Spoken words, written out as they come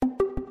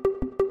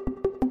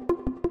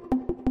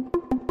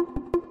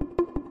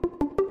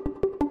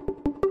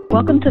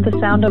Welcome to The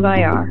Sound of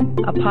IR,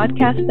 a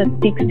podcast that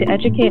seeks to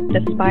educate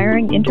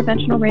aspiring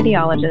interventional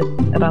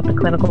radiologists about the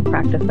clinical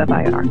practice of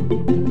IR.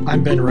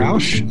 I'm Ben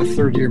Roush, a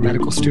third-year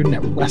medical student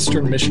at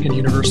Western Michigan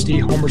University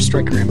Homer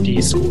Stryker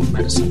MD School of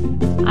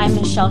Medicine. I'm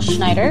Michelle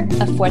Schneider,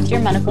 a fourth-year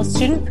medical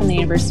student from the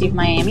University of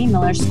Miami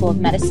Miller School of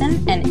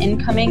Medicine and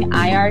incoming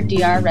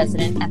IR/DR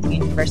resident at the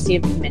University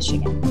of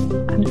Michigan.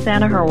 I'm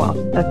Sanna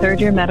Herwald, a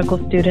third-year medical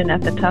student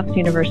at the Tufts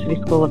University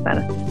School of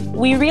Medicine.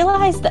 We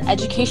realized the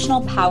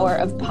educational power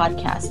of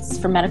podcasts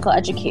for medical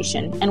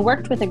education and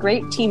worked with a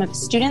great team of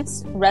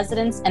students,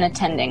 residents, and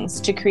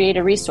attendings to create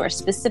a resource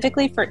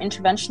specifically for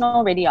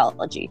interventional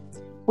radiology.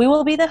 We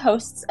will be the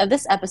hosts of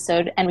this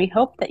episode, and we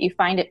hope that you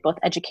find it both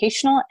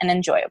educational and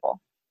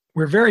enjoyable.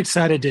 We're very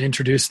excited to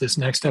introduce this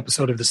next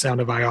episode of The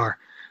Sound of IR,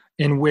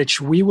 in which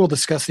we will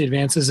discuss the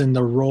advances in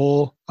the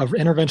role of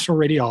interventional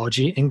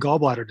radiology in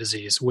gallbladder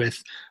disease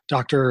with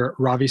Dr.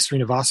 Ravi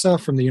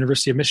Srinivasa from the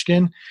University of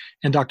Michigan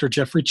and Dr.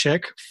 Jeffrey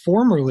Chick,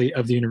 formerly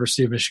of the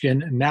University of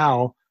Michigan,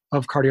 now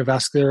of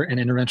Cardiovascular and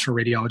Interventional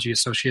Radiology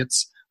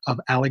Associates of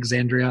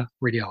Alexandria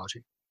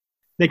Radiology.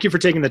 Thank you for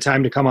taking the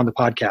time to come on the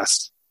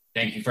podcast.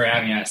 Thank you for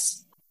having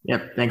us.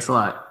 Yep, thanks a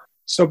lot.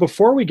 So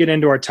before we get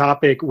into our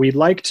topic, we'd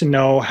like to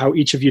know how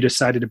each of you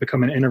decided to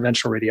become an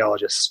interventional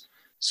radiologist.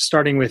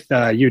 Starting with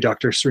you,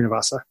 Dr.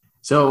 Srinivasa.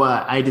 So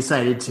I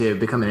decided to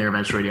become an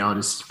interventional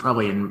radiologist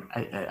probably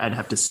I'd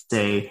have to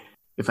say,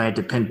 if I had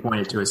to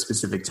pinpoint it to a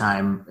specific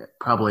time,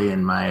 probably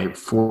in my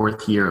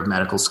fourth year of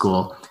medical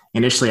school.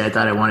 Initially, I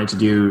thought I wanted to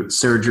do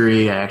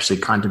surgery. I actually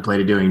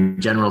contemplated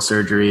doing general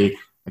surgery.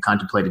 I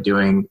contemplated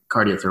doing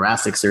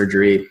cardiothoracic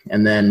surgery.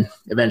 And then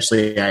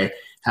eventually I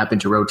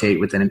happened to rotate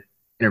with an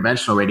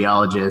interventional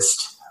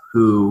radiologist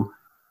who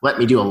let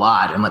me do a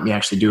lot and let me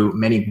actually do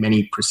many,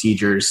 many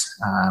procedures,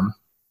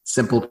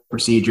 simple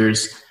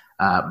procedures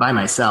by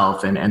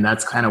myself. And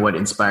that's kind of what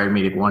inspired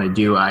me to want to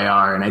do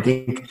IR. And I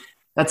think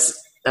that's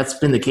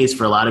been the case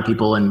for a lot of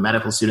people and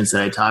medical students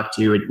that I talk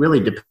to. It really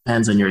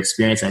depends on your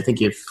experience. And I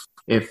think if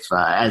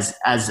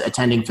as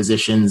attending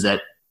physicians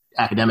at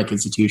academic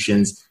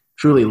institutions,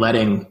 truly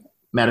letting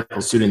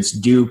medical students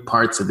do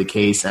parts of the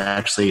case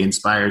actually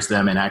inspires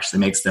them and actually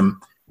makes them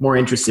more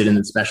interested in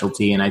the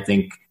specialty. And I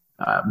think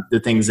the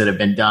things that have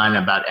been done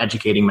about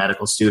educating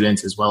medical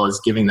students as well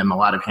as giving them a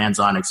lot of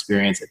hands-on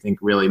experience, I think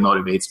really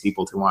motivates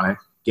people to want to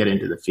get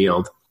into the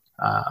field.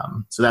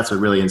 So that's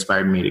what really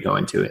inspired me to go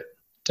into it.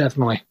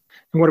 Definitely.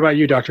 And what about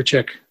you, Dr.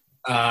 Chick?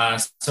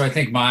 So I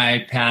think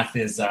my path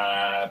is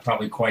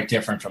probably quite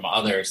different from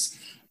others.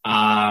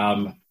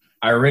 I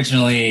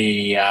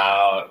originally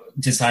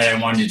decided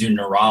I wanted to do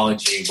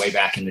neurology way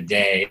back in the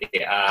day.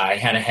 I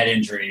had a head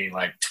injury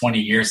like 20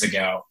 years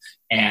ago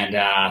and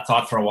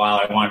thought for a while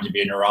I wanted to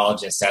be a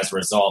neurologist as a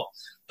result.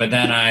 But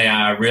then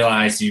I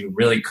realized you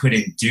really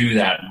couldn't do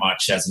that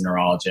much as a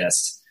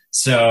neurologist.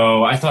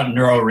 So I thought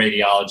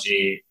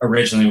neuroradiology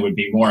originally would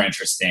be more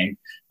interesting.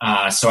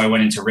 So I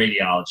went into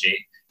radiology.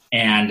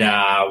 And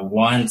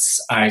once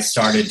I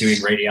started doing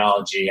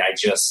radiology, I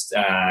just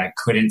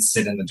couldn't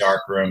sit in the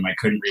dark room. I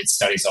couldn't read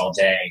studies all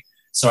day.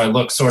 So I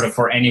looked sort of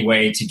for any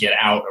way to get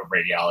out of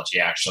radiology,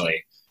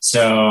 actually.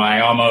 So I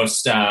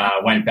almost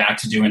went back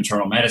to do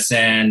internal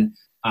medicine.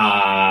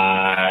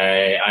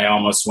 I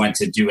almost went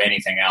to do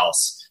anything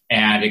else.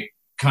 And it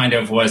kind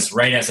of was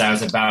right as I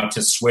was about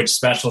to switch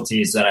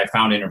specialties that I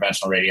found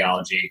interventional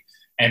radiology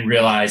and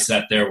realized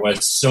that there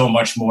was so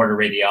much more to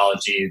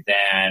radiology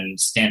than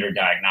standard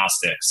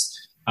diagnostics.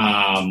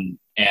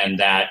 And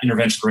that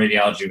interventional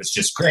radiology was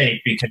just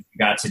great because you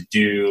got to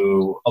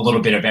do a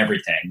little bit of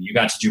everything. You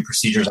got to do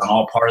procedures on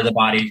all part of the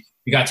body.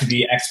 You got to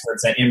be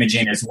experts at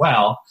imaging as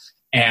well.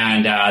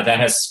 And that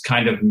has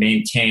kind of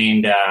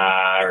maintained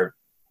or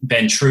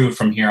been true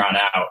from here on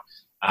out.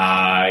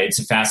 It's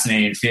a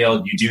fascinating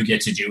field. You do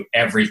get to do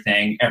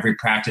everything. Every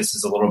practice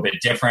is a little bit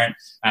different.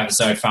 As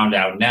I found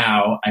out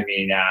now, I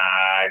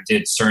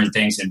did certain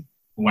things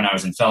when I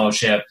was in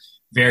fellowship,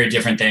 very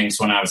different things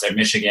when I was at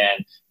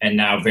Michigan, and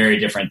now very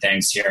different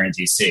things here in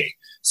DC.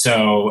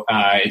 So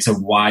it's a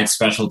wide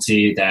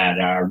specialty that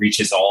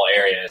reaches all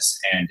areas,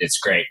 and it's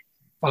great.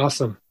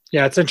 Awesome.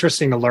 Yeah, it's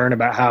interesting to learn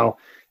about how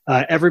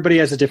everybody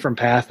has a different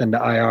path into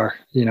IR.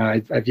 You know,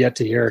 I've yet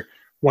to hear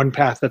one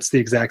path that's the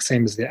exact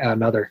same as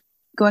another.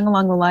 Going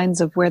along the lines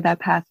of where that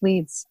path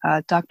leads,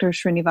 Dr.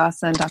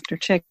 Srinivasa and Dr.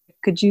 Chick,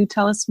 could you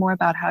tell us more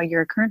about how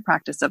your current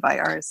practice of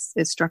IR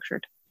is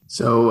structured?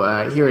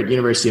 So here at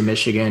University of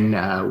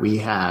Michigan, we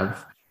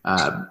have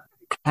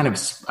kind of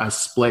a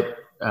split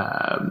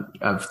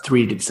of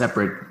three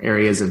separate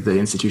areas of the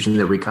institution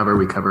that we cover.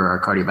 We cover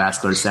our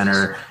cardiovascular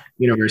center,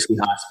 University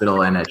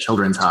Hospital, and a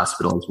children's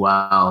hospital as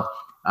well.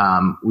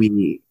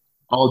 We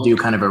all do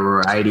kind of a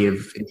variety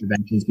of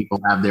interventions. People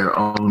have their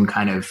own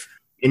kind of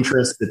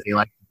interests that they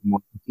like to do more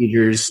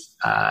procedures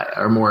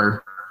or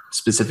more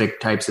specific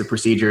types of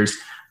procedures.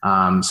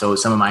 So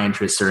some of my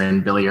interests are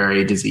in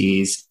biliary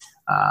disease,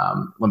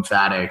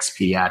 lymphatics,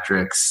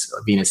 pediatrics,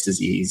 venous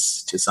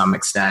disease to some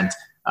extent,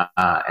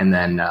 and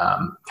then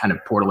kind of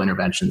portal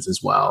interventions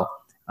as well.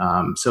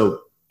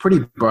 So pretty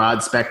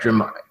broad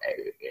spectrum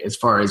as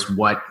far as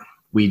what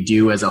we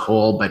do as a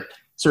whole, but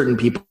certain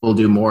people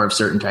do more of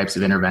certain types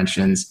of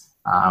interventions.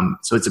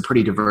 So it's a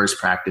pretty diverse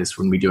practice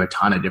when we do a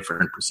ton of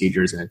different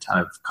procedures and a ton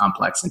of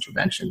complex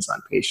interventions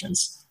on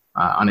patients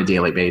on a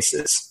daily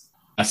basis.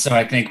 So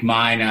I think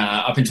mine,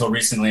 up until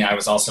recently, I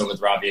was also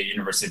with Ravi at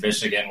University of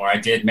Michigan, where I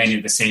did many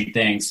of the same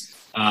things.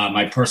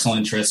 My personal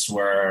interests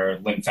were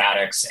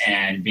lymphatics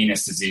and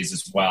venous disease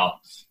as well.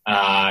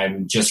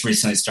 I just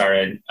recently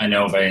started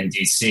ANOVA in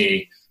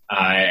DC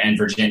and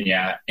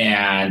Virginia,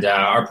 and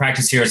our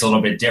practice here is a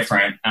little bit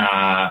different.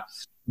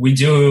 We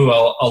do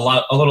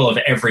a little of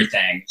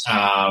everything.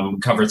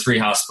 Cover 3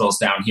 hospitals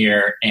down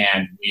here,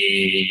 and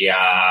we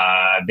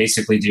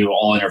basically do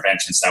all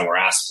interventions that we're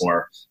asked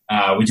for.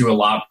 We do a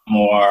lot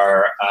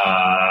more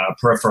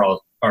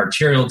peripheral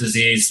arterial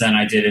disease than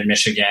I did in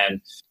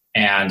Michigan,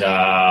 and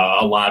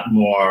a lot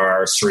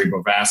more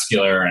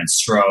cerebrovascular and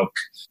stroke,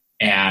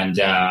 and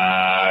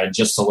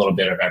just a little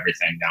bit of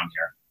everything down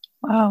here.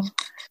 Wow.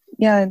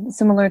 Yeah,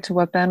 similar to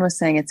what Ben was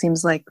saying, it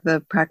seems like the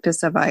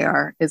practice of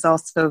IR is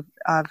also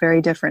very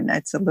different.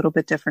 It's a little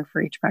bit different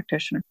for each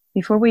practitioner.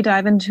 Before we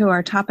dive into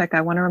our topic,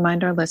 I want to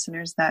remind our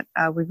listeners that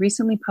we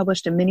recently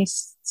published a mini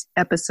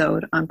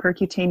episode on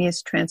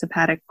percutaneous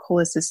transhepatic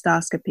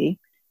cholecystoscopy.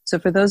 So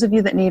for those of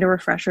you that need a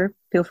refresher,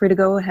 feel free to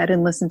go ahead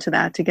and listen to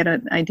that to get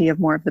an idea of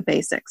more of the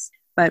basics.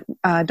 But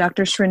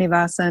Dr.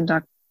 Srinivasa and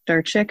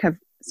Dr. Chick have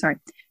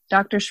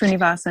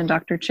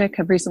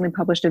recently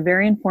published a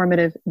very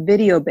informative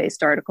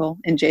video-based article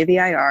in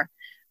JVIR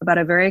about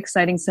a very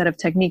exciting set of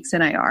techniques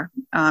in IR,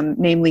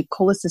 namely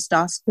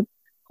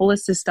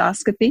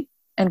cholecystoscopy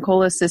and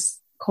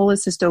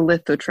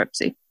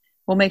cholecystolithotripsy.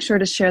 We'll make sure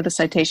to share the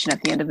citation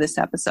at the end of this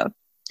episode.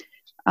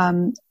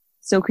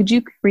 So could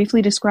you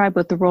briefly describe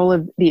what the role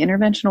of the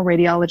interventional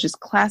radiologist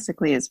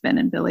classically has been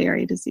in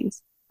biliary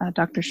disease?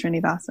 Dr.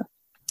 Srinivasa.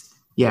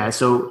 Yeah,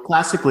 so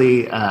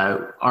classically,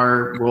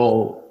 our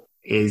role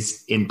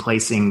is in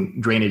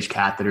placing drainage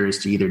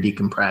catheters to either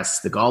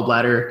decompress the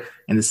gallbladder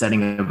in the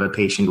setting of a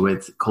patient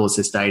with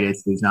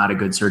cholecystitis who's not a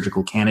good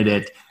surgical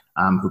candidate,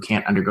 who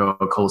can't undergo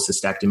a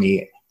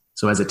cholecystectomy.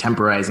 So as a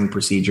temporizing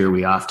procedure,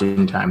 we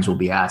oftentimes will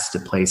be asked to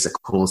place a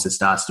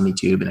cholecystostomy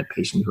tube in a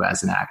patient who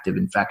has an active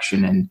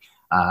infection and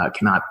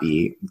cannot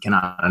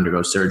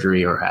undergo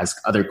surgery or has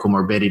other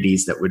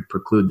comorbidities that would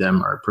preclude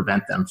them or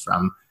prevent them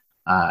from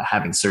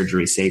having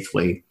surgery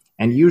safely.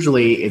 And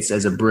usually it's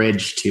as a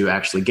bridge to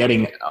actually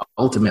getting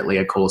ultimately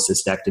a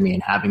cholecystectomy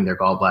and having their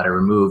gallbladder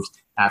removed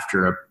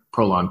after a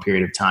prolonged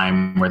period of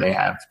time where they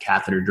have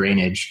catheter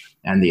drainage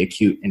and the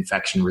acute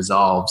infection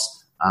resolves.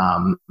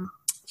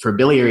 For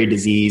biliary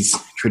disease,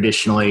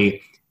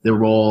 traditionally, the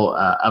role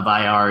of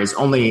IR is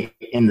only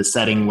in the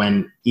setting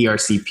when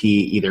ERCP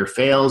either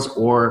fails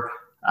or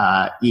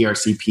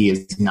ERCP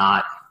is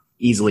not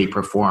easily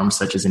performed,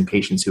 such as in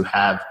patients who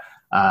have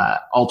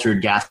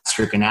altered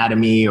gastric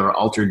anatomy or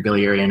altered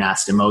biliary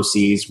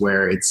anastomoses,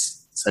 where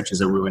it's such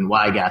as a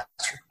Roux-en-Y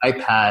gastric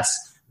bypass,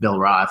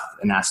 Billroth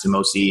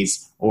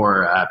anastomoses,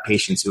 or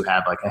patients who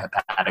have like a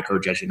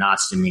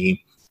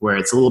hepaticojejunostomy, where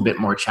it's a little bit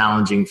more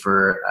challenging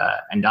for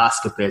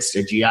endoscopist,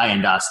 a GI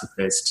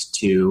endoscopist,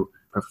 to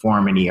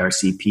perform an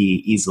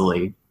ERCP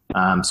easily.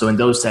 So in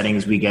those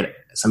settings, we get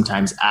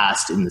sometimes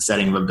asked in the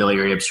setting of a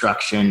biliary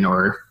obstruction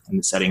or in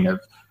the setting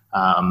of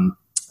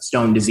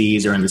stone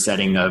disease or in the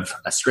setting of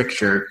a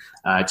stricture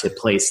to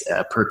place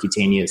a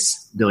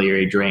percutaneous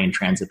biliary drain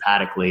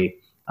transhepatically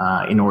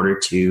in order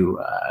to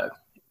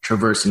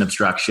traverse an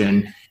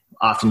obstruction.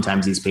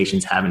 Oftentimes these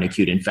patients have an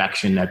acute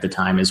infection at the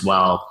time as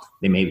well.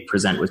 They may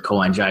present with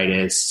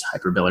cholangitis,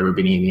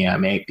 hyperbilirubinemia,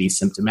 may be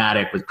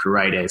symptomatic with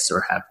pruritus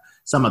or have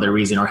some other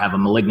reason or have a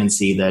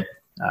malignancy that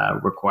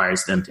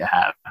requires them to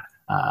have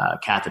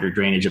catheter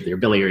drainage of their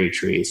biliary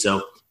tree.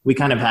 So we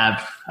kind of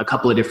have a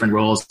couple of different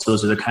roles.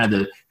 Those are the kind of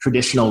the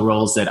traditional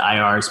roles that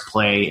IRs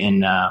play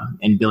in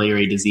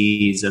biliary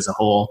disease as a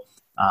whole.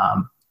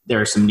 There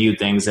are some new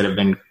things that have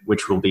been,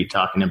 which we'll be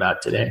talking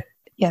about today.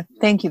 Yeah,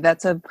 thank you.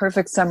 That's a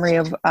perfect summary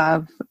of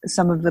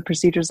some of the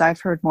procedures I've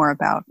heard more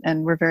about,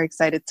 and we're very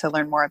excited to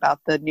learn more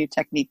about the new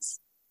techniques.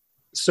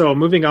 So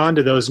moving on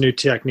to those new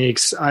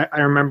techniques, I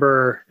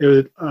remember it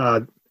was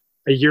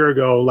a year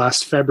ago,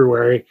 last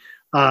February,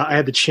 I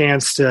had the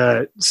chance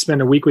to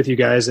spend a week with you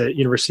guys at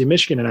University of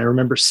Michigan, and I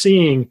remember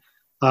seeing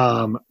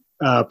a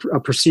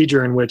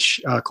procedure in which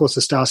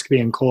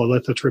cholecystoscopy and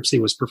cholecystolithotripsy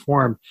was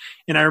performed.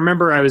 And I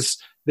remember I was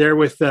there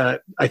with, I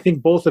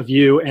think, both of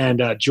you and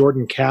Dr.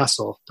 Jordan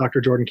Castle.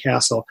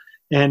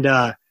 And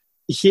I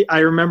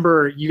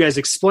remember you guys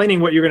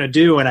explaining what you're going to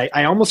do, and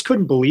I almost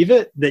couldn't believe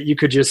it that you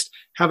could just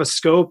have a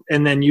scope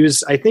and then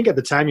use, I think at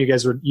the time you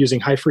guys were using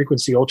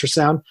high-frequency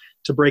ultrasound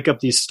to break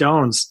up these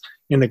stones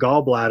in the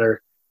gallbladder.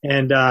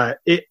 And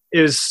it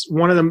is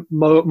one of the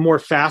more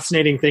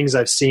fascinating things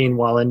I've seen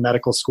while in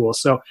medical school.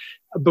 So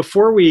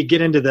before we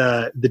get into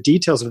the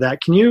details of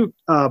that, can you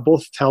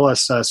both tell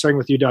us, starting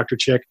with you, Dr.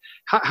 Chick,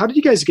 how did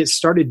you guys get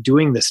started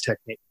doing this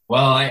technique?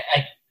 Well,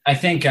 I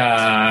think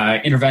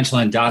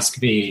interventional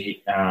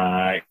endoscopy,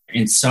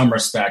 in some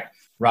respect,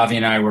 Ravi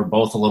and I were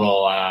both a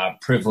little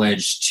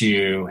privileged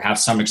to have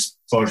some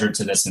exposure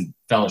to this in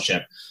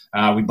fellowship.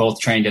 We both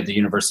trained at the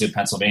University of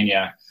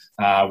Pennsylvania,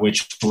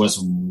 which was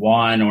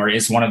one of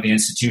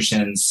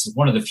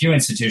the few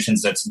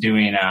institutions that's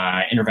doing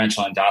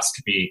interventional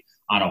endoscopy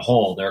on a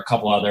whole. There are a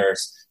couple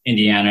others,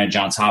 Indiana,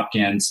 Johns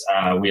Hopkins.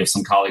 We have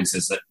some colleagues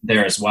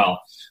there as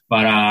well.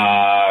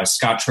 But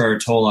Scott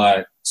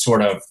Troyertola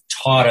sort of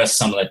taught us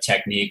some of the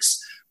techniques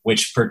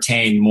which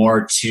pertain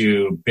more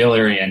to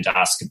biliary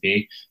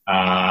endoscopy,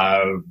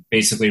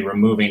 basically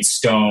removing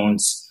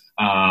stones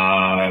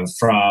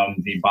from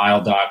the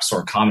bile ducts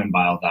or common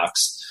bile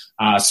ducts.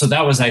 So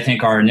that was, I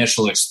think, our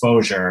initial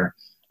exposure.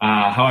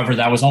 However,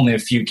 that was only a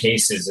few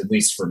cases, at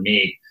least for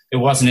me. It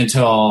wasn't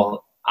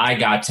until I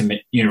got to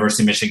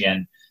University of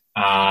Michigan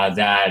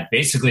that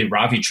basically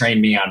Ravi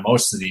trained me on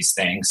most of these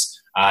things.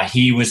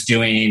 He was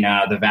doing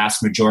the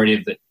vast majority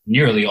of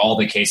nearly all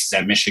the cases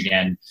at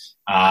Michigan.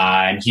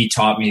 And he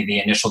taught me the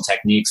initial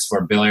techniques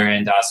for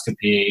biliary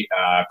endoscopy,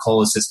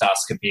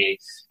 cholecystoscopy,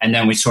 and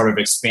then we sort of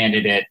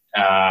expanded it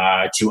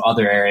to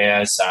other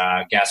areas,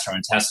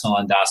 gastrointestinal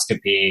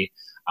endoscopy,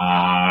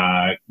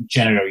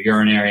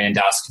 genitourinary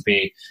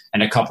endoscopy,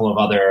 and a couple of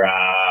other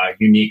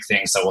unique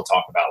things that we'll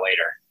talk about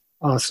later.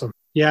 Awesome.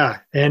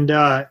 Yeah. And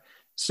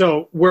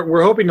so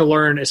we're hoping to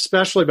learn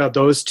especially about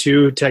those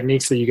two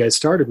techniques that you guys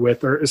started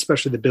with, or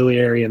especially the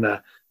biliary and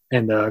the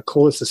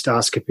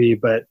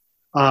cholecystoscopy, but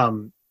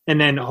and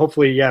then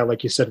hopefully, yeah,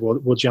 like you said,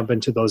 we'll jump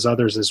into those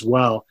others as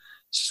well.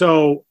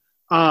 So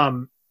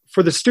for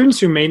the students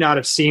who may not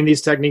have seen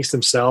these techniques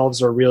themselves,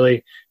 or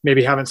really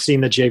maybe haven't seen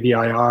the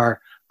JVIR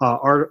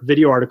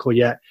video article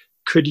yet,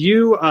 could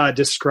you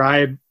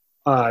describe,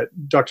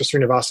 Dr.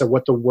 Srinivasa,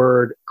 what the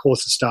word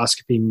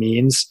cholecystoscopy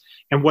means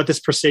and what this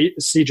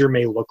procedure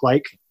may look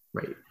like?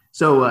 Right.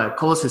 So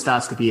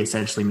cholecystoscopy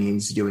essentially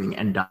means doing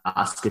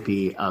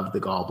endoscopy of the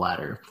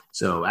gallbladder.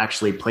 So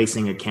actually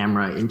placing a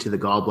camera into the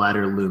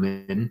gallbladder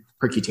lumen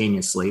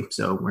percutaneously.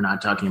 So we're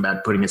not talking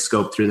about putting a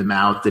scope through the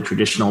mouth, the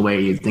traditional way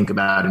you think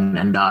about an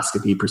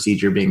endoscopy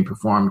procedure being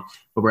performed,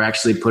 but we're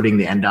actually putting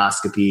the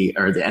endoscopy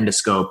or the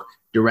endoscope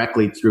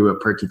directly through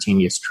a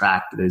percutaneous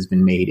tract that has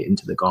been made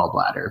into the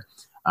gallbladder.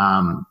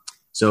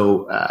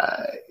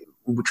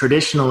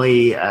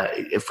 Traditionally,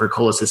 for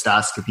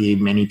cholecystoscopy,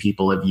 many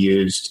people have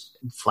used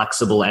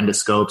flexible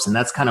endoscopes, and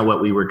that's kind of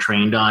what we were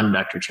trained on.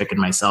 Dr. Chick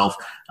and myself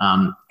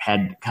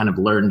had kind of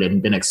learned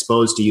and been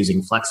exposed to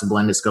using flexible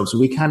endoscopes.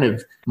 We kind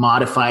of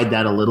modified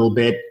that a little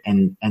bit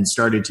and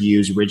started to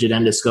use rigid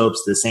endoscopes,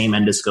 the same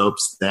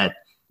endoscopes that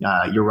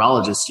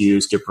urologists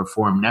use to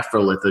perform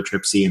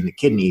nephrolithotripsy in the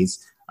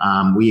kidneys.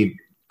 We've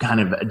kind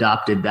of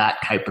adopted that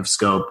type of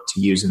scope to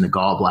use in the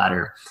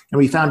gallbladder. And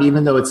we found,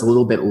 even though it's a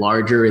little bit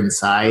larger in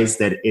size,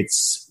 that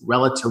it's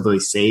relatively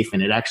safe,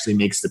 and it actually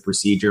makes the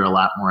procedure a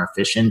lot more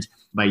efficient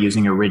by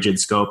using a rigid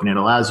scope. And it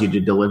allows you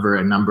to deliver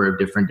a number of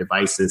different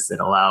devices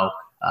that allow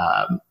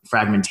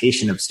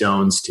fragmentation of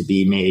stones to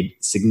be made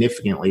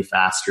significantly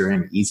faster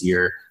and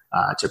easier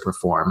to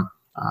perform.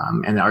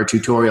 And our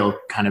tutorial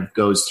kind of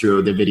goes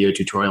through, the video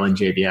tutorial in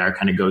JVR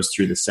kind of goes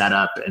through the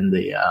setup and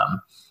the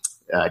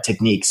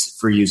techniques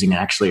for using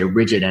actually a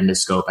rigid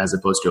endoscope as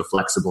opposed to a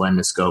flexible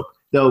endoscope,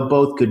 though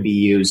both could be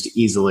used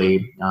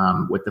easily.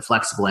 With the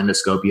flexible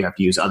endoscope, you have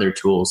to use other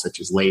tools such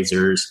as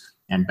lasers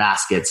and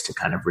baskets to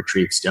kind of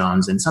retrieve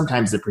stones. And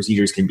sometimes the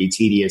procedures can be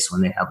tedious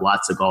when they have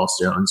lots of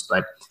gallstones,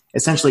 but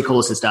essentially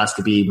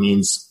cholecystoscopy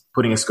means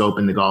putting a scope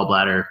in the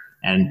gallbladder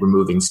and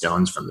removing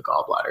stones from the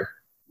gallbladder.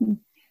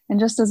 And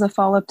just as a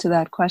follow-up to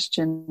that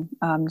question,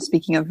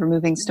 speaking of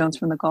removing stones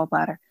from the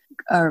gallbladder,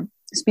 or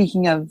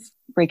speaking of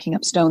breaking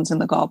up stones in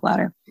the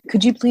gallbladder,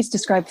 could you please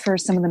describe for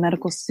some of the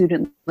medical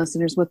student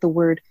listeners what the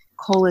word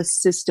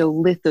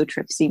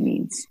cholecystolithotripsy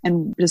means,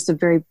 and just a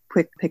very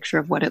quick picture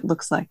of what it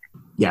looks like?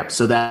 Yeah,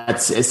 so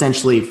that's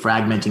essentially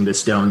fragmenting the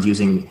stones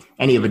using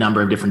any of a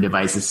number of different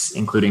devices,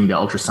 including the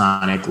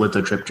ultrasonic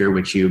lithotripter,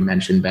 which you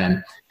mentioned,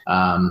 Ben,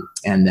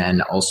 and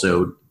then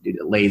also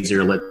laser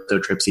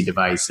lithotripsy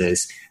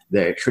devices.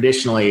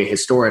 Traditionally,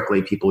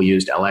 historically, people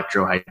used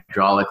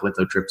electrohydraulic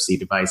lithotripsy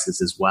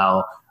devices as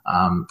well,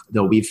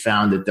 though we've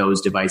found that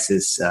those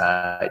devices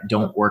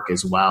don't work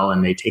as well,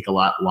 and they take a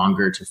lot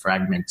longer to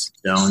fragment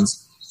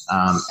stones.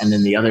 And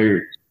then the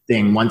other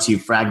thing, once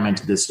you've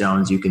fragmented the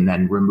stones, you can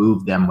then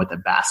remove them with a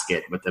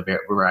basket, with a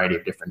variety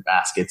of different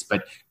baskets.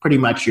 But pretty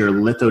much your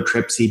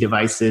lithotripsy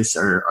devices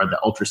are the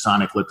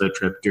ultrasonic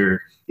lithotripter,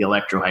 the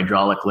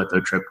electrohydraulic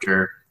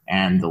lithotripter,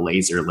 and the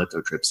laser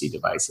lithotripsy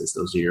devices.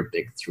 Those are your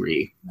big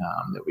three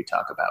that we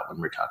talk about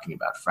when we're talking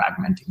about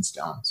fragmenting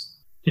stones.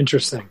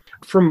 Interesting.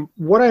 From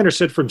what I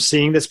understood from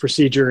seeing this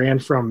procedure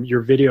and from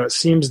your video, it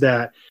seems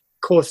that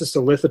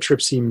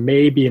cholecystolithotripsy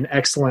may be an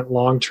excellent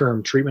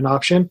long-term treatment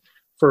option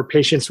for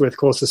patients with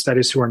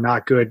cholecystitis who are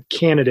not good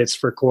candidates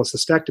for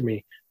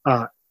cholecystectomy.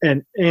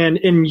 And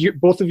in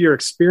both of your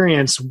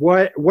experience,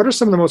 what are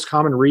some of the most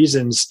common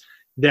reasons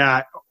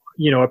that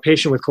a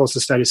patient with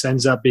cholecystitis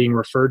ends up being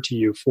referred to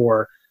you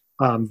for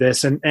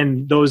this,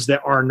 and those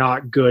that are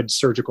not good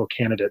surgical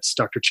candidates,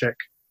 Dr. Chick?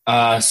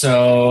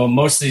 So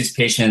most of these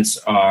patients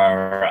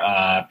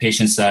are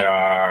patients that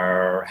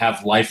are or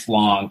have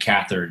lifelong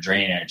catheter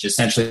drainage.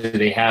 Essentially,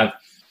 they have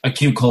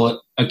acute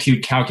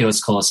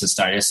calculus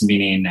cholecystitis,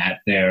 meaning that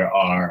there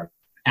are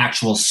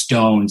actual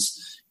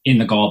stones in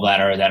the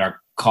gallbladder that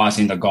are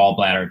causing the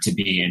gallbladder to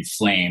be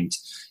inflamed.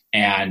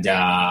 And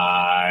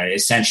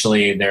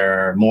essentially,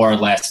 they're more or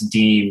less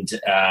deemed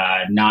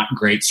not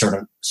great sort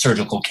of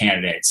surgical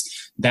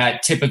candidates.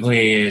 That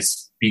typically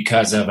is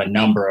because of a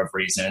number of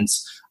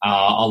reasons.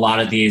 A lot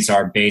of these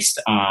are based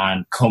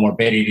on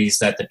comorbidities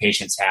that the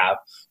patients have,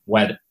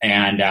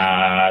 and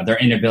their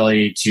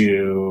inability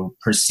to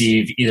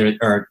perceive either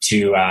or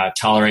to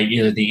tolerate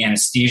either the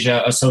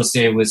anesthesia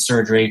associated with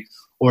surgery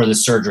or the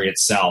surgery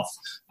itself.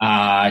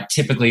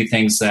 Typically,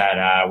 things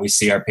that we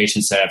see are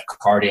patients that have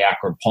cardiac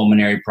or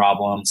pulmonary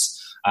problems,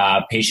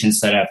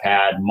 patients that have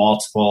had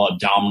multiple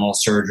abdominal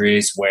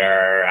surgeries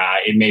where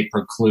it may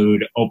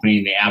preclude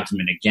opening the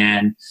abdomen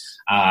again,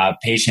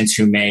 patients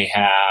who may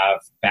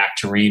have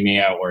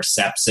bacteremia or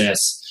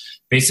sepsis,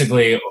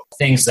 basically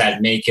things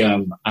that make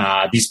them,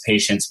 these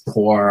patients,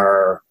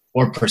 poor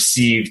or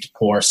perceived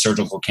poor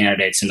surgical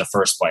candidates in the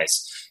first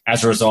place.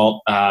 As a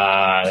result,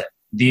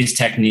 these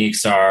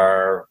techniques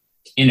are,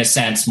 in a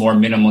sense, more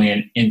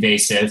minimally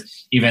invasive,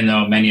 even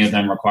though many of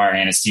them require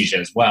anesthesia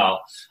as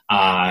well.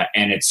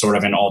 And it's sort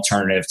of an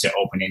alternative to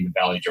opening the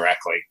belly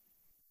directly.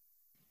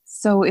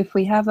 So if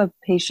we have a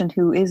patient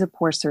who is a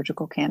poor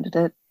surgical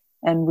candidate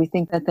and we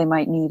think that they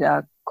might need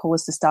a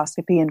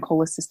cholecystoscopy and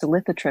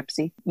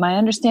cholecystolithotripsy, my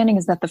understanding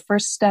is that the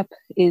first step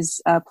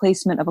is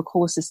placement of a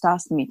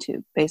cholecystostomy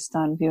tube based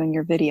on viewing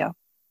your video.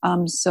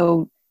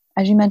 So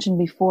as you mentioned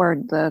before,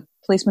 the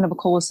placement of a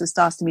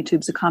cholecystostomy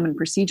tube is a common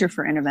procedure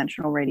for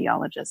interventional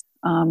radiologists.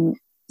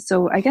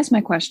 So I guess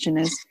my question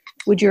is,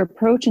 would your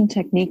approach and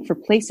technique for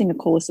placing a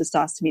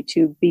cholecystostomy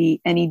tube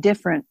be any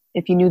different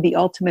if you knew the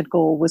ultimate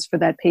goal was for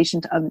that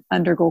patient to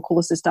undergo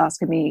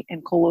cholecystoscopy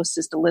and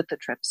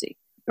cholecystolithotripsy?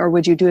 Or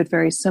would you do it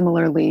very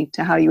similarly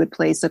to how you would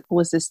place a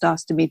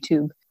cholecystostomy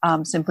tube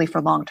simply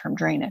for long-term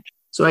drainage?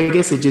 So I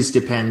guess it just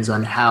depends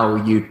on how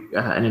an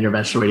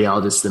interventional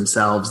radiologist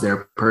themselves,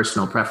 their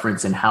personal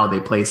preference and how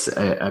they place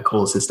a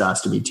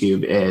cholecystostomy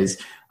tube is.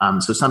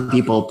 So some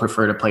people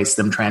prefer to place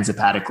them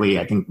transhepatically.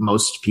 I think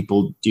most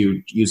people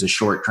do use a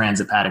short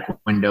transhepatic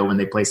window when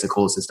they place a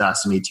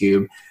cholecystostomy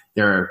tube.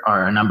 There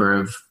are a number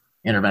of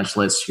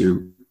interventionalists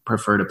who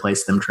prefer to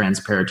place them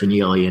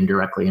transperitoneally and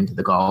directly into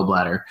the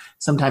gallbladder.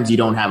 Sometimes you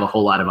don't have a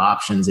whole lot of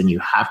options and you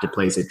have to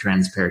place it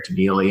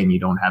transperitoneally, and you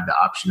don't have the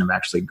option of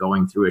actually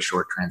going through a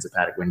short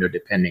transhepatic window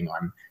depending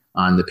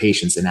on the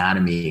patient's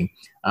anatomy.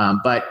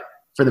 But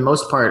for the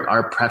most part,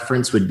 our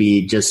preference would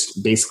be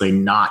just basically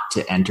not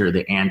to enter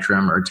the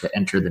antrum or to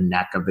enter the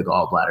neck of the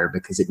gallbladder,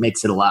 because it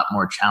makes it a lot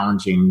more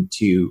challenging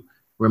to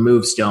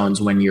remove stones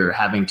when you're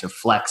having to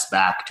flex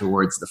back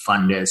towards the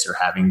fundus or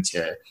having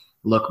to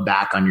look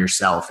back on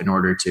yourself in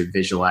order to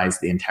visualize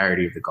the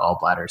entirety of the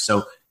gallbladder.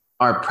 So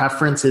our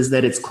preference is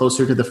that it's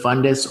closer to the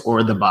fundus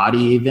or the body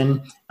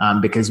even,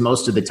 because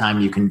most of the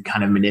time you can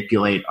kind of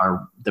manipulate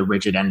the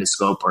rigid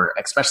endoscope, or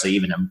especially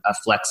even a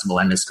flexible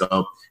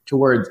endoscope,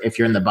 towards, if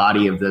you're in the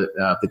body of the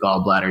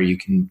gallbladder, you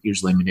can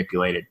usually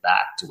manipulate it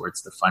back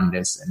towards the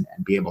fundus and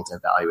be able to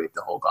evaluate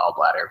the whole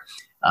gallbladder.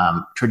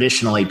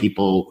 Traditionally,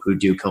 people who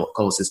do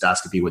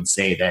cholecystoscopy would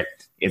say that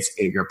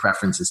your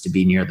preference is to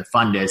be near the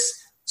fundus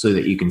so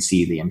that you can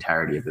see the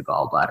entirety of the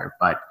gallbladder.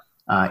 But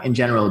in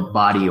general,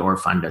 body or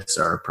fundus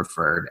are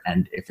preferred.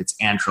 And if it's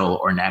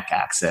antral or neck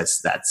access,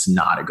 that's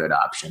not a good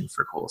option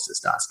for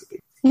cholecystoscopy.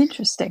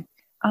 Interesting.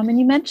 And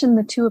you mentioned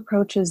the two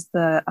approaches,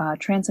 the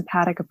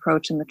transhepatic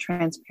approach and the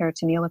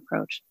transperitoneal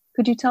approach.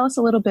 Could you tell us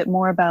a little bit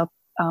more about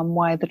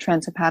why the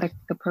transhepatic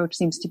approach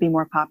seems to be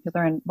more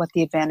popular and what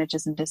the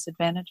advantages and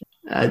disadvantages?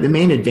 The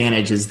main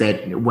advantage is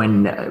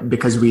that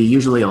because we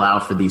usually allow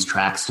for these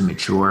tracts to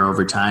mature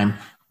over time,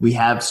 we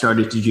have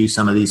started to do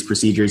some of these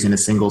procedures in a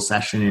single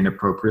session in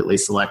appropriately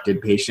selected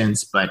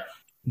patients, but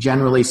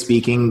generally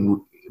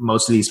speaking,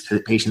 most of these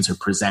patients are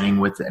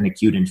presenting with an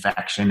acute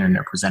infection and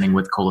they're presenting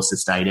with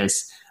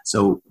cholecystitis.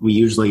 So we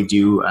usually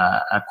do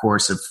a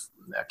course of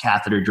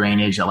catheter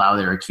drainage, allow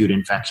their acute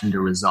infection to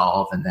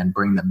resolve, and then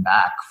bring them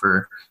back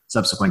for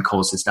subsequent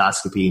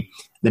cholecystoscopy.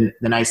 The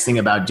nice thing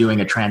about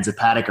doing a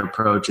transhepatic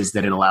approach is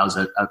that it allows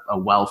a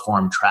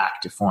well-formed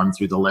tract to form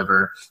through the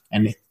liver.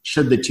 And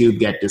should the tube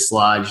get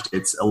dislodged,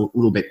 it's a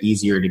little bit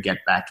easier to get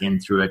back in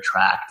through a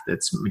tract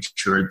that's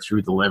matured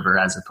through the liver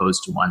as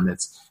opposed to one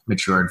that's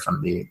matured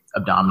from the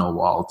abdominal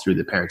wall through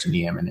the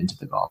peritoneum and into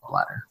the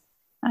gallbladder.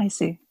 I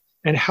see.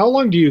 And how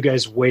long do you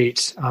guys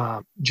wait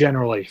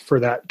generally for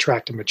that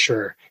tract to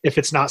mature? If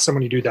it's not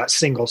someone you do that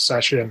single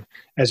session,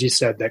 as you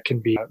said, that can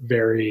be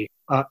very,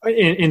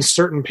 in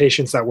certain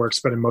patients that works,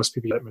 but in most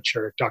people that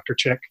mature. Dr.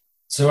 Chick?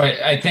 So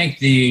I think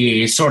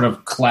the sort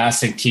of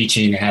classic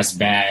teaching has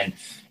been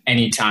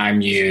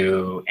anytime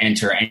you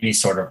enter any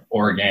sort of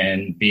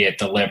organ, be it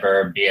the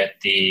liver, be it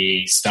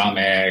the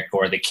stomach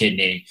or the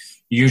kidney,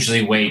 you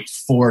usually wait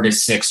 4 to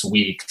 6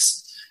 weeks.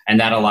 And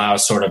that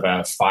allows sort of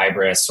a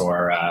fibrous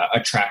or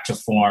a tract to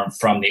form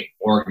from the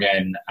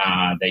organ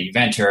that you've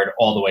entered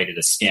all the way to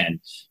the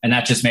skin. And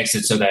that just makes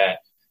it so that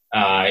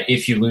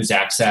if you lose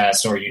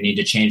access or you need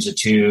to change the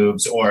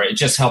tubes, or it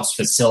just helps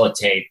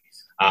facilitate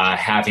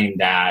having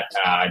that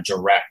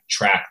direct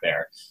track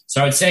there.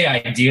 So I would say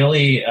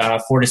ideally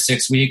 4 to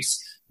 6 weeks,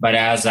 but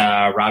as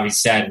Ravi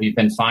said, we've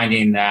been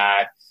finding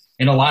that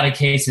in a lot of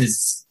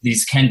cases,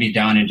 these can be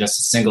done in just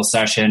a single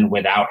session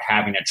without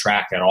having a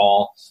track at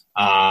all.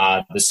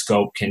 The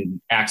scope can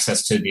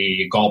access to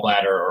the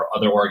gallbladder or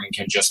other organ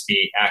can just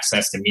be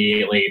accessed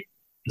immediately.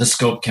 The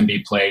scope can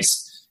be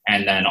placed,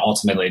 and then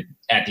ultimately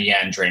at the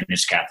end,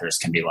 drainage catheters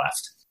can be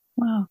left.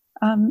 Wow.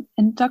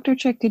 And Dr.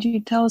 Chick, could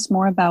you tell us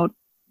more about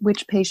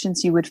which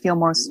patients you would feel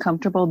most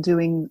comfortable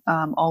doing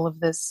all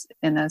of this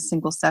in a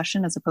single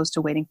session as opposed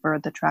to waiting for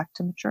the track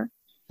to mature?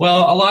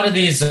 Well, a lot of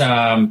these,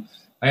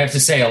 I have to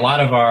say, a lot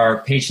of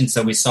our patients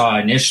that we saw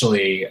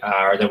initially,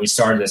 or that we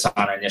started this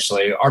on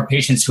initially, are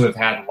patients who have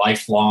had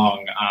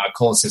lifelong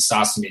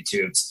cholecystostomy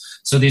tubes.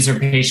 So these are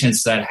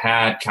patients that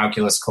had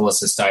calculus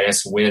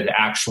cholecystitis with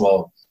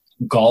actual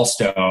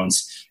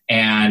gallstones,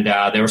 and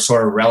they were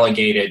sort of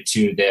relegated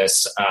to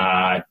this,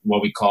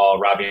 what we call,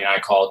 Ravi and I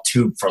call,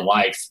 tube for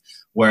life,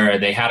 where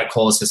they had a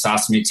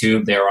cholecystostomy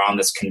tube. They were on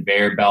this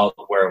conveyor belt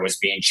where it was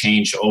being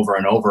changed over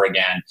and over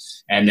again.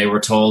 And they were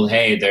told,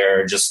 hey, there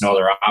are just no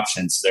other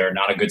options. They're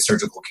not a good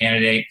surgical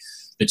candidate.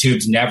 The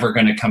tube's never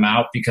going to come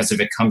out, because if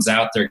it comes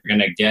out, they're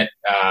going to get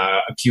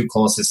acute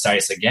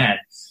cholecystitis again.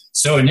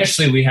 So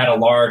initially we had a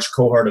large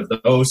cohort of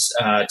those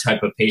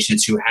type of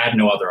patients who had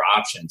no other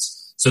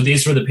options. So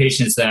these were the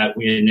patients that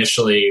we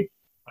initially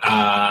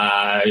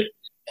tried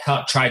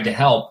to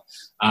help.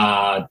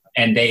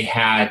 And they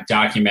had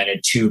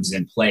documented tubes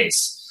in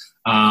place.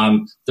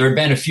 There have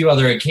been a few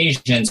other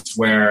occasions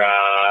where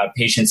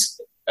patients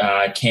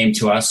came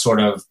to us sort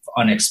of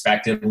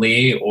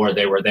unexpectedly, or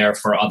they were there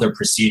for other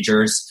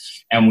procedures,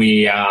 and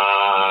we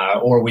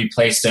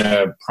placed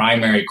a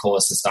primary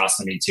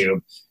cholecystostomy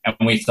tube, and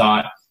we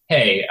thought,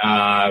 hey,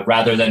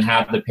 rather than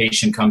have the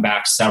patient come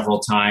back several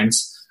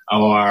times,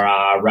 or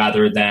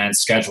rather than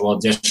schedule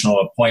additional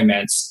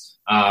appointments,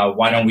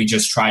 why don't we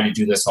just try to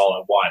do this all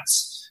at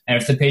once? And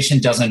if the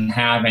patient doesn't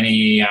have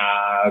any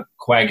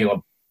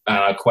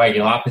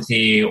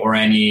coagulopathy or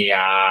any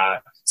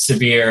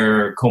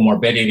severe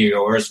comorbidity,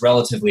 or is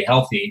relatively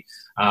healthy,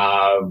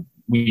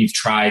 we've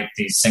tried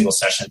these single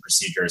session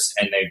procedures,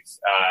 and they've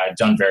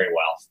done very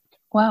well.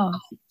 Wow.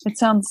 It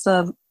sounds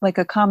like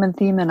a common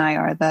theme in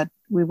IR that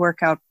we work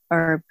out,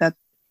 or that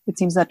it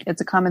seems that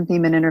it's a common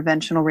theme in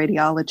interventional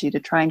radiology to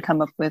try and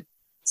come up with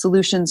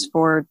solutions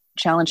for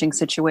challenging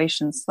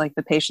situations, like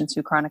the patients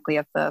who chronically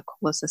have the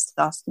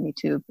cholecystostomy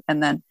tube.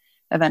 And then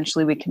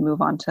eventually we can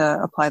move on to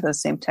apply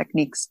those same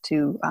techniques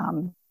to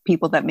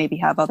people that maybe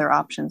have other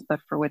options, but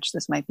for which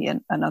this might be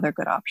another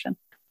good option.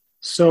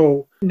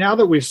 So now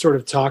that we've sort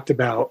of talked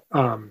about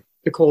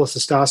the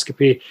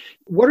cholecystoscopy,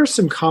 what are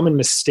some common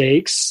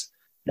mistakes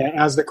that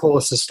as the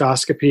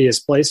cholecystoscopy is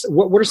placed?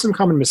 What are some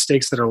common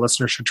mistakes that our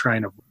listeners should try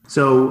and avoid?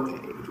 So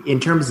in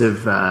terms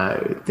of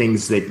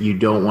things that you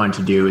don't want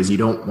to do, is you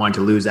don't want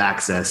to lose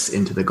access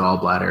into the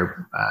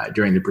gallbladder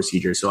during the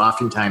procedure. So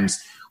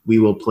oftentimes we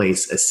will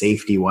place a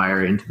safety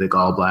wire into the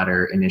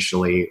gallbladder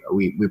initially.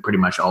 We pretty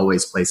much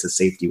always place a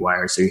safety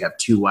wire. So you have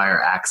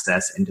 2-wire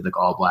access into the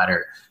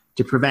gallbladder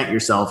to prevent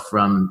yourself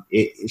from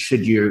it.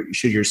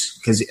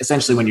 Because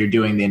essentially when you're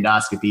doing the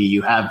endoscopy,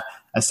 you have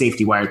a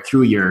safety wire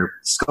through your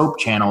scope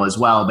channel as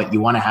well, but you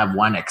want to have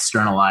one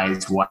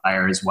externalized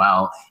wire as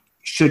well.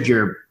 Should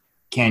your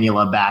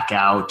cannula back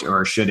out,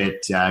 or should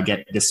it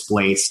get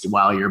displaced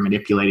while you're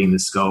manipulating the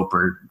scope,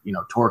 or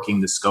torquing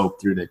the scope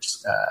through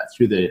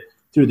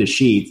the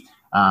sheath,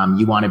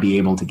 you want to be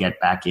able to get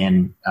back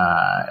in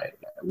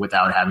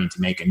without having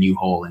to make a new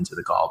hole into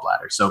the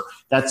gallbladder. So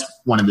that's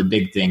one of the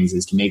big things,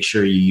 is to make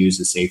sure you use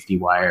a safety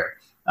wire.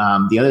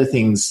 The other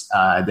things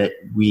that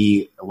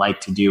we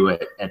like to do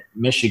at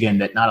Michigan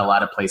that not a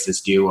lot of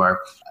places do are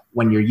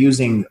when you're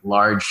using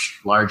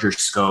larger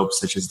scopes,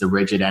 such as the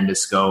rigid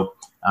endoscope,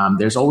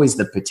 there's always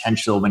the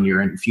potential when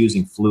you're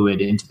infusing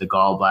fluid into the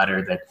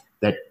gallbladder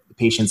that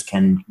patients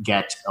can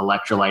get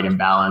electrolyte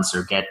imbalance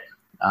or get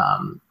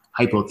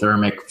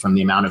hypothermic from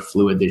the amount of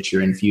fluid that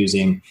you're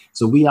infusing.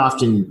 So we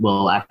often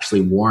will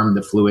actually warm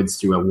the fluids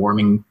through a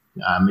warming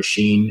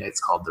machine.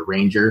 It's called the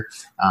Ranger,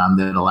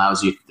 that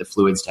allows the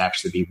fluids to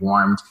actually be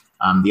warmed.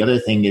 The other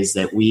thing is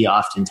that we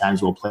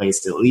oftentimes will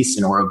place at least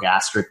an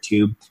orogastric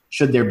tube.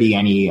 Should there be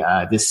any,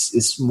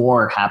 this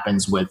more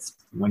happens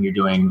when you're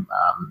doing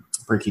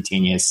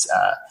percutaneous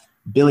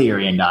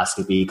biliary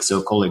endoscopy,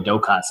 so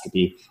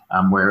cholecystoscopy,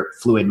 where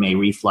fluid may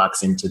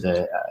reflux into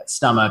the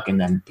stomach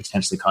and then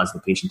potentially cause the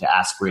patient to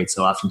aspirate.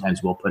 So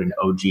oftentimes we'll put an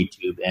OG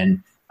tube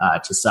in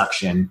to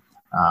suction.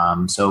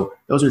 So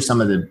those are some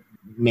of the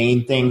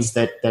main things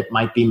that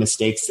might be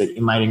mistakes that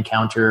you might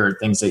encounter, or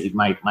things that you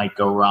might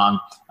go wrong.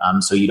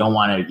 So you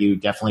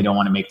definitely don't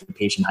want to make the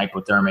patient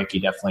hypothermic. You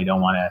definitely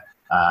don't want to,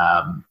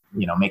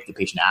 make the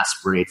patient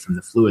aspirate from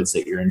the fluids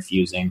that you're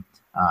infusing.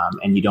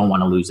 And you don't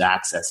want to lose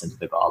access into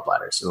the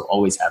gallbladder. So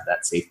always have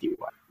that safety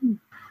wire.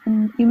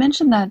 And you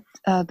mentioned that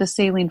the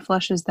saline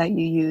flushes that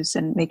you use,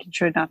 and making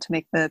sure not to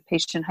make the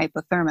patient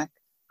hypothermic.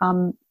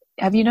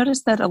 Have you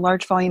noticed that a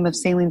large volume of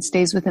saline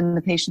stays within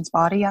the patient's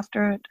body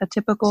after a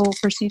typical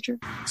procedure?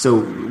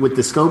 So with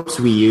the scopes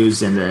we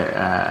use and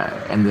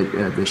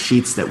the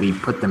sheets that we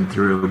put them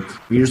through,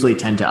 we usually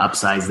tend to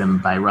upsize them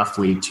by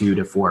roughly 2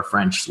 to 4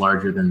 French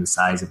larger than the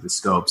size of the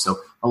scope. So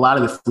a lot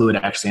of the fluid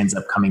actually ends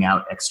up coming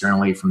out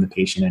externally from the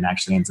patient and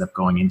actually ends up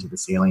going into the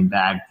saline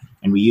bag.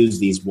 And we use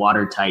these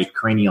watertight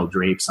cranial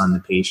drapes on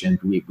the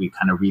patient. We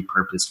kind of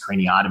repurpose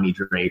craniotomy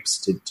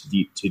drapes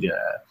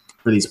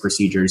for these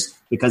procedures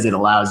because it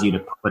allows you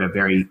to put a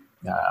very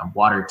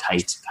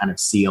watertight kind of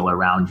seal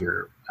around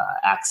your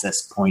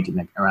access point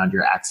and around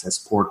your access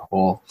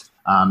porthole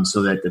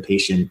so that the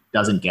patient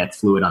doesn't get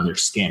fluid on their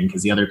skin.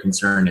 Because the other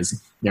concern is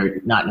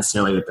they're not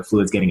necessarily that the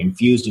fluid's getting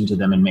infused into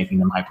them and making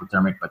them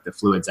hypothermic, but the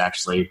fluid's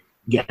actually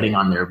getting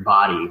on their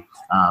body.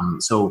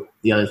 So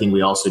the other thing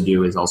we also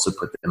do is also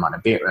put them on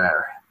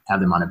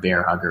have them on a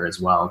bear hugger as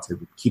well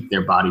to keep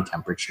their body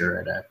temperature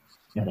at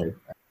a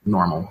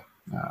normal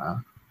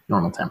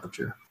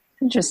temperature.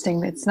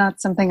 Interesting. It's not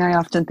something I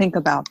often think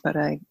about, but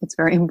it's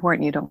very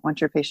important. You don't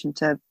want your patient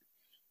to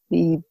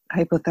be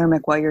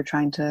hypothermic while you're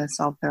trying to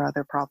solve their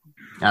other problem.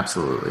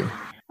 Absolutely.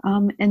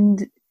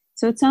 And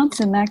so it sounds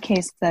in that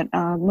case that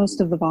most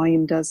of the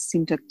volume does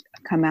seem to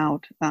come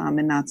out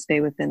and not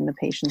stay within the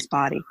patient's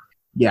body.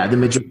 Yeah,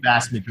 the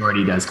vast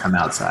majority does come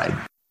outside.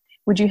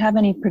 Would you have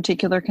any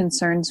particular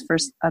concerns for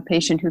a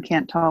patient who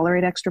can't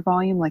tolerate extra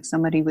volume, like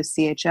somebody with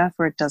CHF,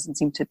 or it doesn't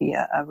seem to be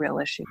a real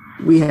issue?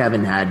 We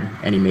haven't had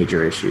any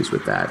major issues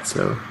with that,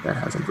 so that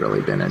hasn't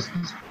really been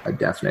a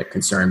definite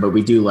concern. But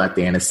we do let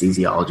the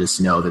anesthesiologists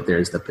know that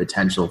there's the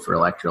potential for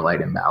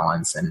electrolyte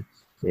imbalance, and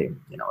if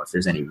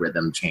there's any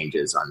rhythm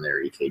changes on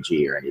their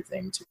EKG or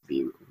anything, to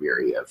be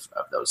wary of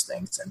those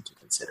things and to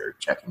consider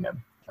checking a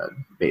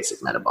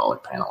basic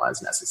metabolic panel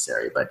as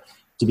necessary. But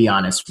to be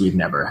honest, we've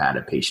never had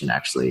a patient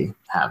actually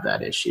have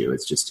that issue.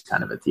 It's just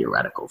kind of a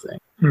theoretical thing.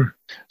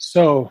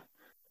 So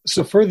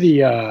for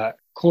the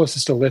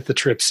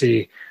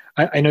cholecystolithotripsy,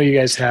 I know you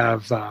guys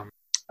have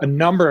a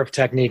number of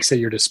techniques at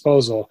your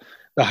disposal: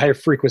 the high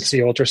frequency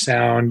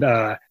ultrasound,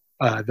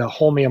 the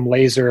holmium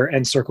laser,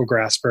 and circle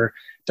grasper.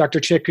 Dr.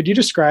 Chick, could you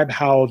describe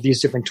how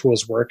these different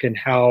tools work and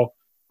how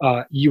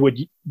you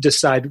would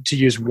decide to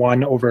use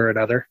one over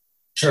another?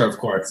 Sure, of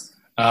course.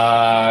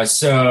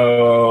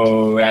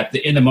 So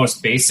in the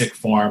most basic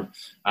form,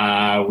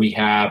 we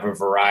have a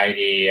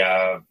variety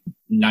of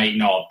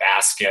nitinol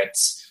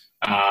baskets,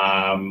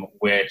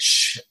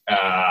 which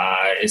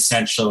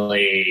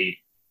essentially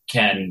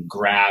can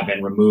grab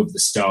and remove the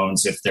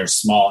stones if they're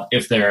small,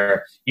 if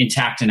they're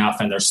intact enough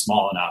and they're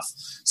small enough.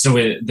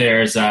 So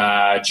there's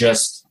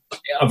just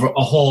a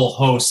whole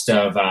host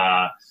of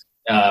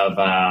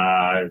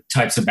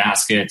types of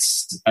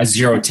baskets, a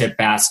zero-tip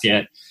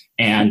basket,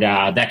 and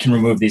that can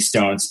remove these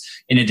stones.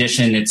 In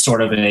addition, it's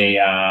sort of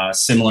a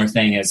similar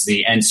thing as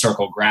the end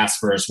circle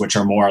graspers, which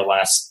are more or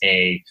less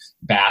a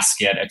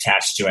basket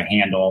attached to a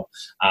handle,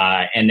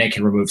 and they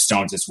can remove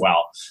stones as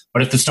well.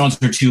 But if the stones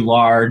are too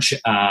large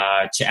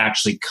to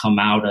actually come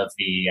out of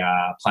the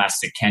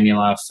plastic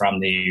cannula from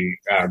the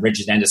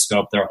rigid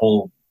endoscope, there are a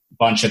whole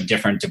bunch of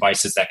different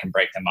devices that can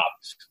break them up.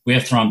 We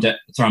have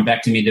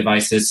thrombectomy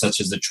devices such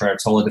as the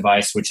Trartola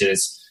device, which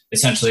is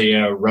essentially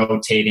a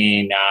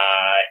rotating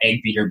egg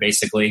beater,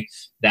 basically,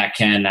 that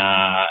can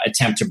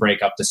attempt to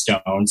break up the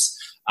stones.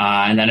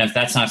 And then if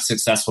that's not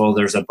successful,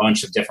 there's a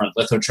bunch of different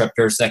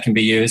lithotripters that can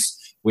be used.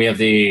 We have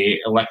the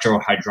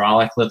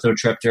electrohydraulic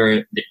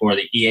lithotripter, or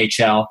the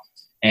EHL,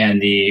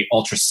 and the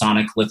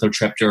ultrasonic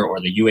lithotripter, or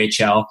the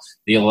UHL.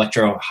 The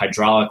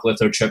electrohydraulic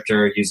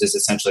lithotripter uses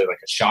essentially like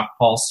a shock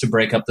pulse to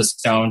break up the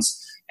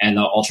stones, and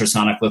the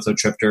ultrasonic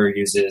lithotripter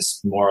uses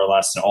more or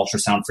less an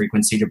ultrasound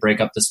frequency to break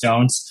up the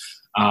stones.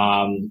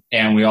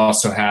 And we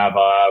also have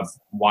a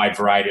wide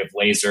variety of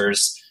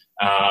lasers.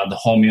 The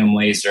holmium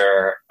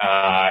laser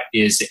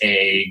is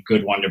a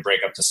good one to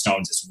break up the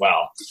stones as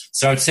well.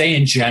 So I'd say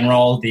in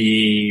general,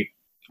 the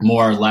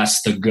more or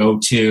less the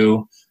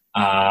go-to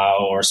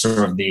or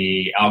sort of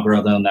the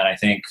algorithm that I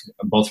think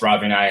both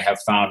Ravi and I have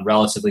found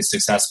relatively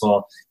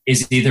successful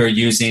is either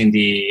using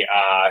the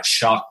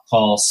shock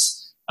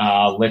pulse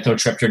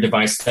lithotripter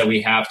device that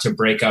we have to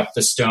break up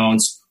the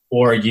stones,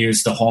 or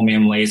use the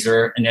holmium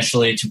laser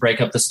initially to break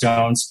up the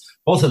stones.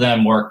 Both of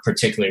them work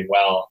particularly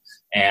well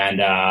and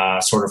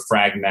sort of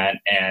fragment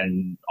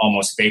and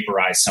almost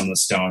vaporize some of the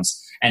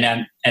stones. And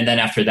then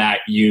after that,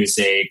 use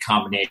a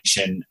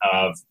combination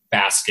of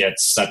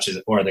baskets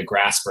or the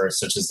graspers,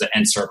 such as the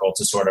end circle,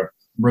 to sort of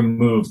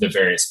remove the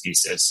various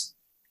pieces.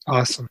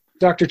 Awesome.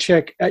 Dr.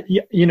 Chick,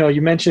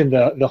 you mentioned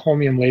the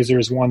holmium laser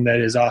is one that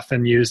is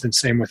often used, and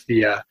same with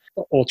the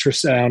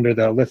ultrasound or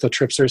the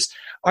lithotripsers.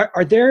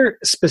 Are there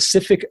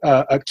specific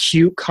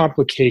acute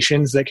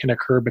complications that can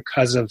occur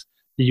because of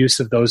the use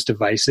of those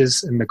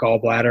devices in the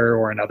gallbladder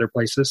or in other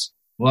places?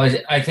 Well,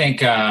 I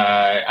think,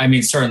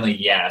 certainly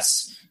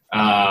yes.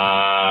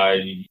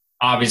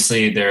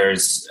 Obviously,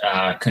 there's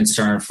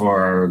concern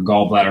for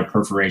gallbladder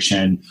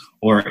perforation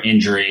or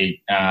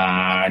injury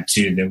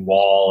to the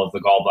wall of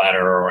the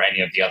gallbladder or any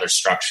of the other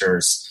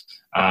structures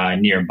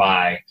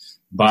nearby.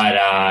 But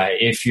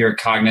if you're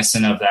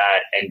cognizant of that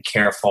and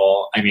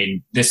careful, I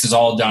mean, this is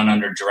all done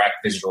under direct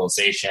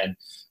visualization.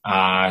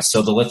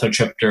 So the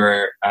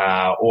lithotripter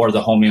or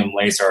the holmium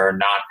laser are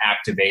not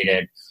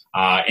activated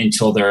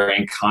until they're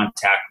in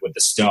contact with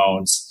the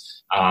stones.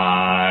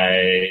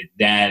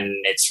 Then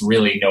it's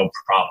really no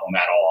problem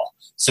at all.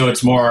 So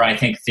it's more, I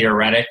think,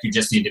 theoretic. You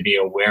just need to be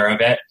aware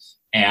of it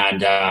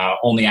and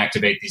only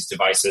activate these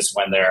devices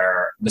when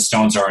the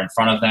stones are in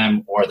front of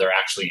them or they're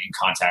actually in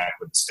contact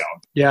with the stone.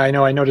 Yeah, I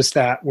know. I noticed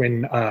that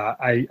when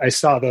I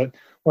saw the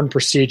one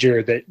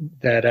procedure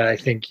that I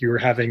think you were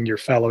having your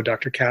fellow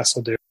Dr.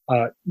 Castle do.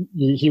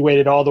 He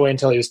waited all the way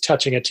until he was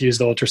touching it to use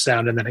the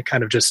ultrasound, and then it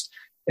kind of just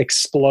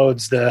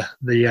explodes the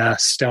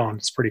stone.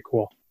 It's pretty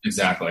cool.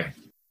 Exactly.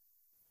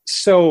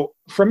 So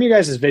from you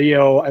guys'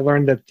 video, I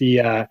learned that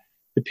the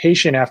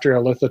patient after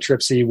a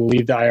lithotripsy will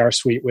leave the IR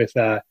suite with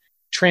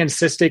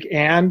transcystic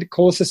and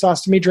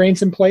cholecystostomy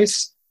drains in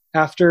place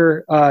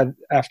after the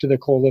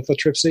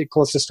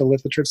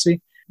cholecystolithotripsy.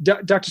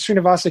 Dr.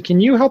 Srinivasa, can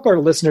you help our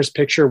listeners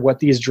picture what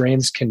these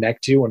drains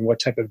connect to and what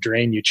type of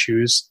drain you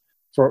choose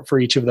for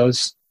each of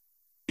those?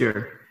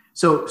 Sure.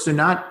 So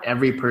not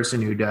every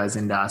person who does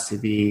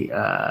endoscopy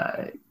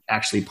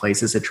actually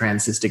places a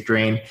transcystic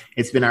drain.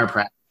 It's been our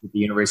practice at the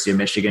University of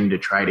Michigan to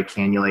try to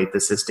cannulate the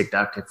cystic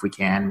duct if we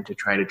can, to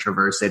try to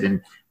traverse it.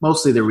 And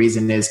mostly the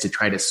reason is to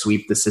try to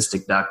sweep the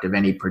cystic duct of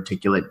any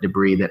particulate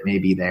debris that may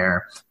be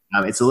there.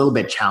 It's a little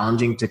bit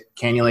challenging to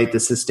cannulate the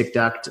cystic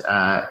duct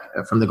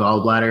from the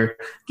gallbladder,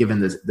 given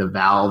the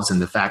valves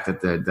and the fact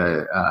that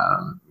the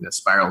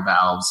spiral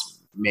valves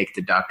make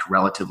the duct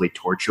relatively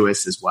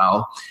tortuous as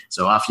well.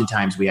 So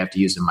oftentimes we have to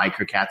use a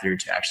microcatheter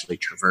to actually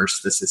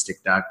traverse the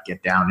cystic duct,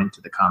 get down into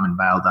the common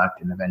bile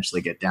duct, and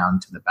eventually get down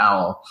to the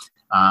bowel.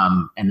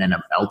 And then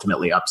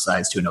ultimately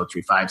upsize to an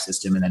 035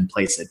 system, and then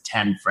place a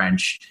 10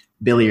 French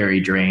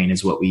biliary drain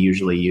is what we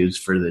usually use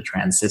for the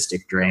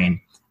transcystic drain.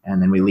 And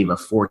then we leave a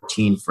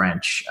 14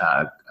 French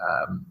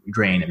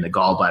drain in the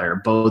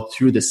gallbladder, both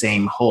through the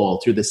same hole,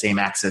 through the same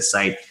access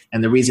site.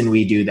 And the reason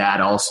we do that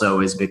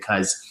also is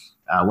because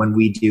when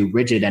we do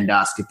rigid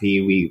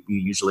endoscopy, we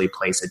usually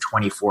place a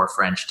 24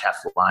 French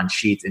Teflon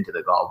sheath into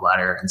the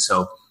gallbladder. And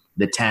so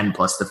the 10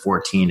 plus the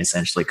 14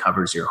 essentially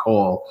covers your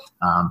hole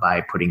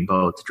by putting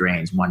both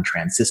drains, one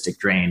transcystic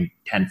drain,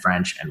 10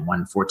 French, and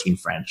one 14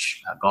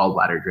 French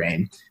gallbladder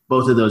drain.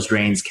 Both of those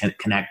drains can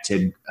connect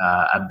to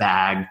a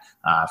bag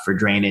for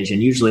drainage,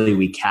 and usually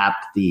we cap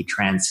the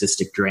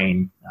transcystic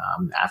drain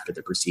after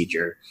the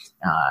procedure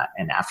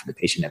and after the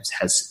patient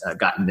has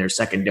gotten their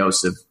second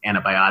dose of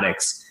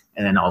antibiotics,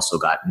 and then also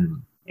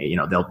gotten,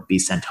 they'll be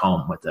sent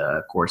home with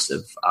a course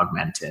of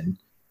Augmentin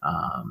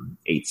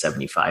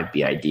 875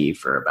 BID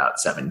for about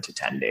 7 to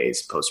 10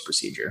 days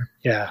post-procedure.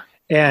 Yeah.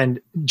 And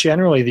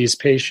generally these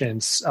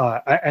patients,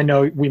 I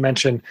know we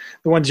mentioned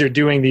the ones you're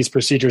doing these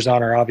procedures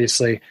on are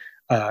obviously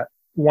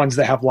ones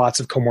that have lots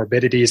of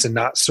comorbidities and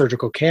not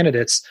surgical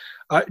candidates.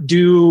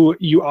 Do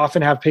you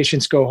often have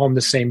patients go home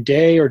the same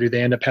day, or do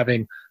they end up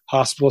having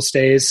hospital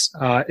stays,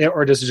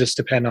 or does it just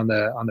depend on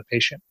the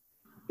patient?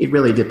 It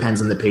really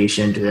depends on the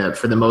patient.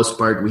 For the most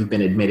part, we've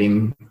been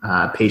admitting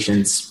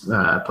patients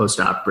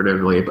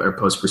post-operatively or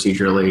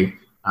post-procedurally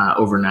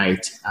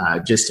overnight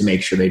just to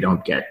make sure they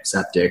don't get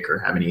septic or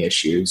have any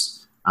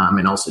issues,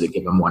 and also to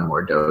give them one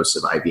more dose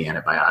of IV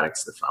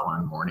antibiotics the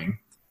following morning.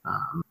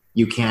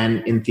 You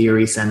can, in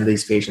theory, send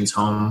these patients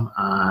home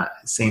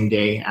same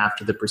day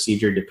after the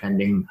procedure,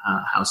 depending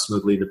how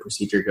smoothly the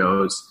procedure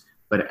goes.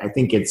 But I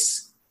think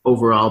it's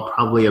overall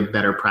probably a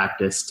better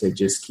practice to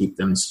just keep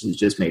them, to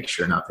just make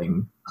sure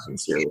nothing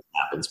serious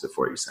happens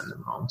before you send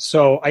them home.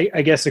 So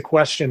I guess a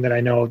question that I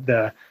know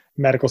the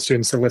medical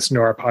students that listen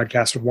to our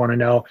podcast would want to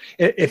know,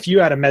 if you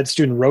had a med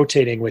student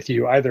rotating with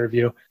you, either of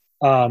you,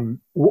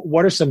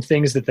 what are some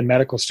things that the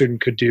medical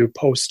student could do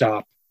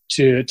post-op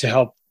to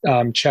help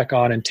check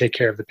on and take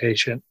care of the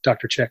patient?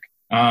 Dr. Chick.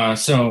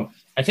 So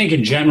I think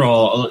in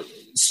general,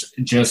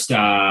 just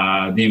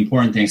the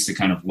important things to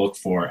kind of look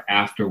for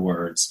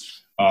afterwards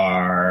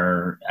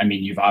are,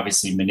 you've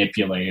obviously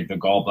manipulated the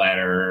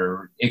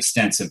gallbladder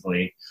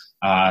extensively.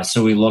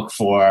 So we look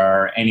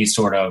for any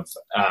sort of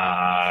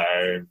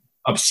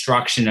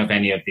obstruction of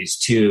any of these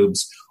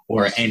tubes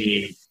or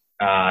any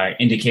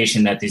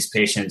indication that these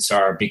patients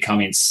are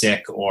becoming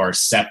sick or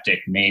septic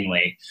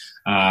mainly.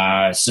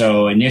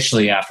 So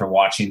initially after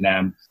watching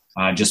them,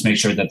 just make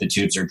sure that the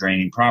tubes are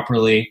draining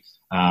properly,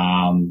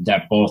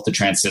 that both the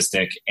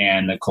transcystic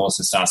and the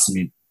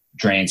cholecystostomy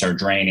drains are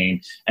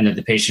draining, and that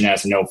the patient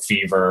has no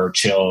fever,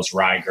 chills,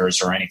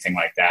 rigors, or anything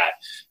like that.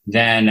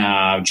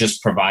 Then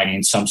just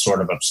providing some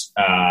sort of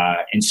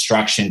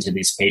instruction to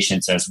these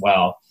patients as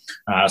well,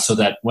 so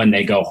that when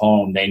they go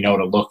home, they know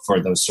to look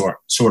for those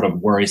sort of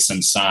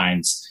worrisome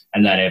signs,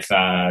 and that if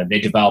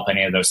they develop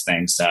any of those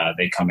things,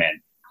 they come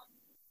in.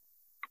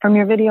 From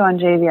your video on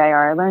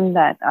JVIR, I learned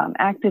that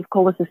active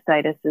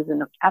cholecystitis is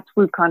an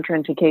absolute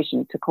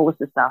contraindication to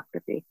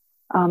cholecystoscopy.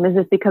 Is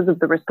this because of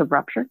the risk of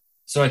rupture?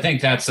 So I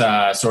think that's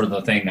sort of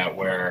the thing that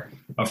we're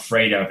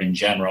afraid of in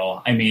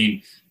general.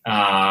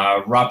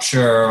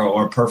 Rupture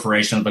or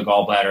perforation of the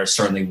gallbladder is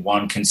certainly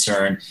one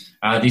concern.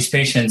 These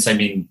patients,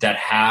 that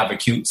have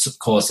acute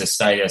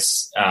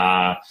cholecystitis,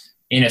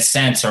 in a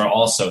sense, are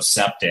also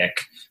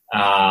septic.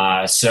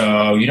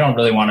 So you don't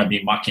really want to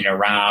be mucking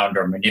around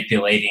or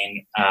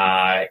manipulating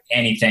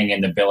anything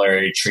in the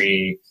biliary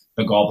tree,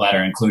 the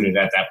gallbladder included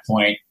at that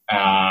point,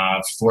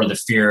 for the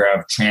fear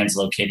of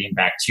translocating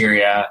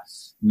bacteria,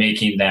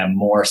 making them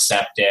more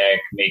septic,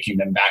 making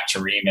them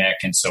bacteremic,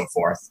 and so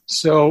forth.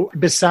 So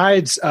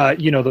besides,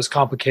 those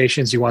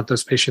complications you want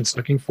those patients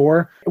looking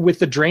for, with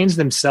the drains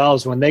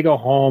themselves, when they go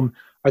home,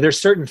 are there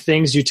certain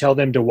things you tell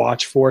them to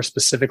watch for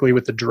specifically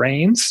with the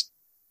drains?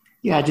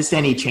 Yeah, just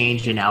any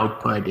change in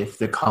output. If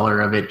the color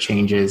of it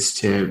changes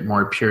to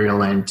more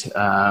purulent,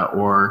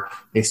 or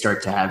they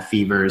start to have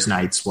fevers,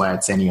 night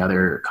sweats, any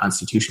other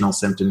constitutional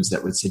symptoms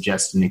that would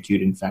suggest an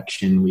acute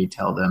infection, we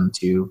tell them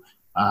to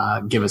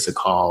give us a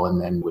call, and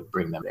then would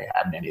bring them, if they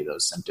had any of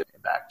those symptoms,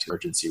 back to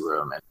emergency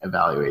room and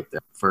evaluate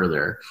them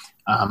further.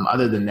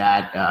 Other than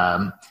that,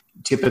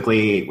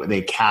 typically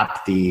they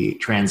cap the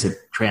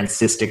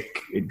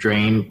transcystic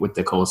drain with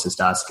the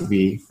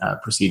cholecystoscopy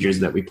procedures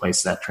that we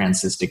place that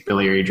transcystic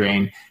biliary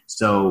drain.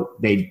 So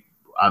they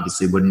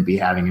obviously wouldn't be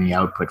having any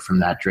output from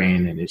that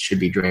drain, and it should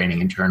be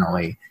draining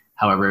internally.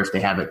 However, if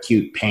they have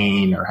acute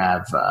pain or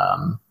have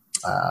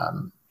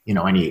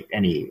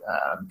any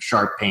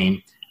sharp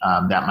pain,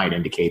 that might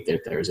indicate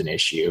that there's an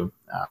issue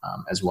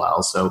as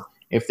well. So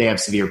if they have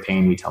severe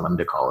pain, we tell them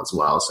to call as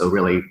well. So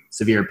really,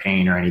 severe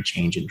pain or any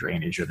change in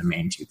drainage are the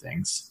main two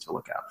things to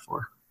look out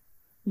for.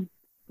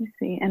 I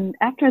see. And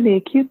after the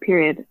acute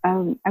period,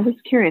 I was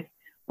curious,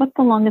 what's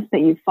the longest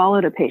that you've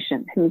followed a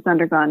patient who's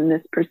undergone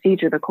this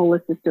procedure, the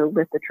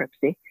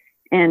cholecystolithotripsy,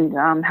 and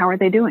how are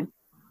they doing?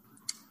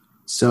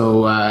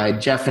 So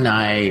Jeff and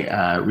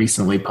I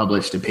recently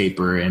published a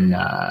paper in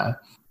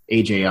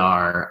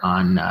AJR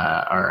on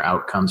our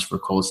outcomes for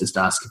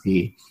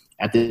cholecystoscopy.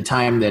 At the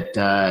time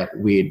that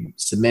we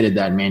submitted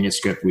that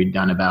manuscript, we'd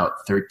done about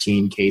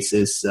 13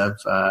 cases of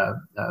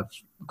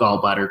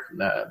gallbladder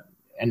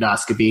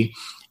endoscopy.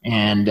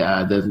 And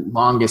the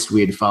longest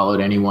we had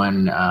followed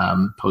anyone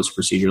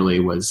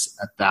post-procedurally was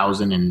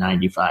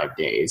 1,095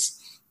 days.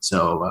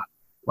 So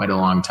quite a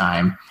long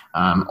time.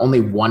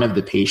 Only one of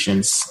the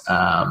patients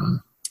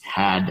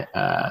had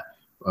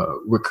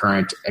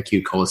recurrent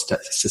acute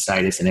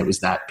cholecystitis, and it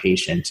was that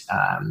patient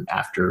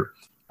after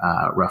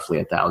roughly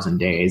 1,000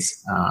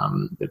 days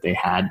that they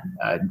had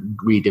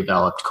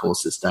redeveloped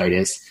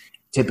cholecystitis.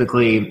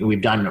 Typically,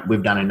 we've done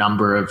a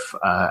number of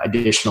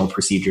additional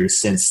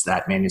procedures since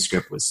that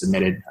manuscript was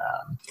submitted,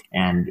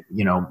 and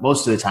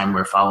most of the time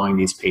we're following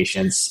these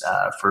patients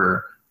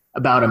for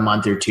about a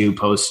month or two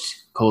post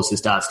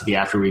cholecystoscopy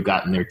after we've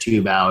gotten their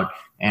tube out,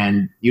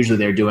 and usually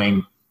they're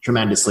doing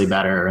tremendously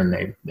better,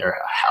 and they're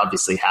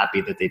obviously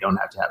happy that they don't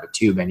have to have a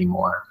tube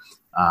anymore.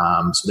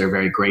 So they're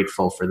very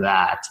grateful for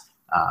that.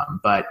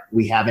 But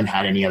we haven't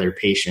had any other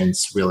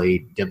patients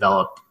really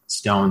develop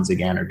stones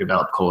again or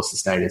develop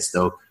cholecystitis,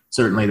 though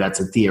certainly that's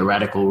a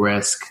theoretical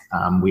risk.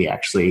 We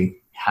actually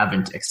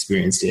haven't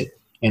experienced it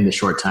in the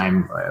short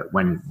time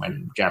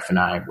when Jeff and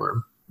I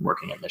were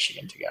working at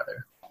Michigan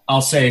together.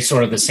 I'll say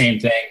sort of the same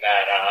thing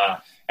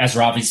that, as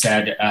Ravi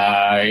said,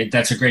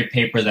 that's a great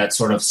paper that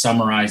sort of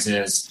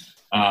summarizes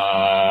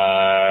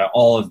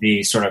all of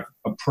the sort of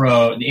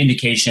the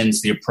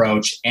indications, the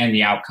approach, and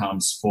the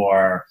outcomes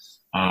for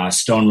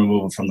stone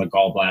removal from the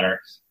gallbladder.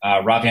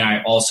 Ravi and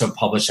I also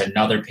published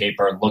another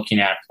paper looking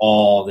at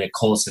all the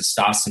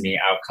cholecystostomy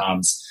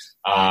outcomes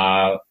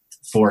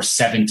for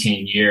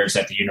 17 years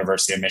at the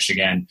University of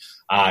Michigan.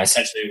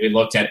 Essentially, we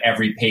looked at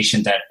every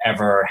patient that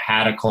ever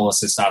had a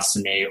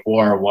cholecystostomy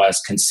or was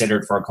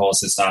considered for a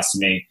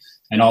cholecystostomy.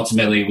 And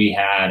ultimately, we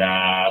had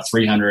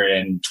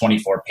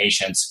 324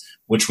 patients,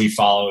 which we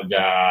followed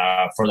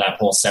for that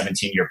whole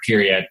 17-year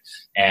period.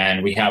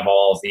 And we have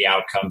all of the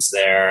outcomes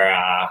there,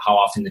 how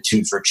often the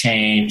tubes were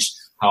changed,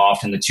 how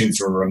often the tubes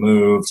were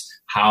removed,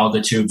 how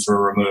the tubes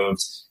were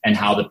removed, and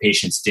how the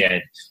patients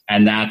did.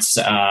 And that's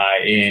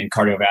in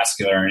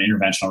cardiovascular and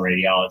interventional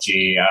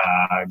radiology,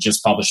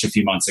 just published a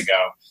few months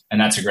ago. And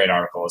that's a great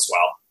article as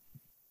well.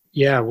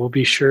 Yeah, we'll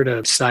be sure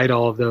to cite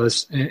all of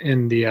those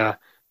in the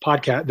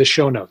podcast, the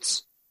show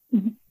notes.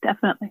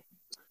 Definitely.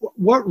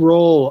 What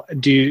role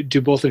do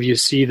both of you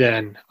see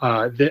then?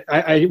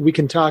 We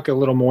can talk a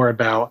little more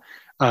about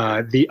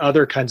the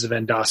other kinds of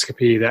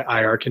endoscopy that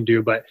IR can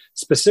do, but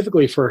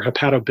specifically for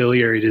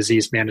hepatobiliary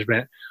disease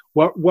management,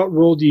 what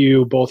role do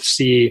you both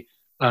see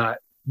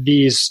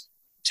these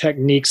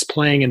techniques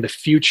playing in the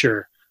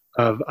future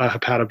of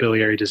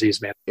hepatobiliary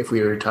disease management? If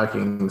we were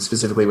talking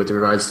specifically with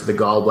regards to the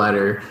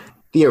gallbladder,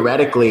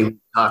 theoretically, we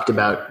talked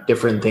about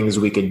different things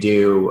we could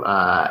do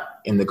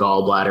in the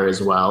gallbladder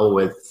as well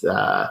with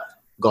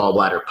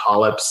gallbladder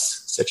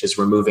polyps, such as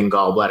removing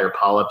gallbladder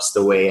polyps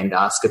the way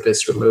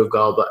endoscopists remove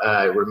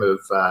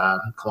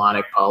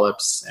colonic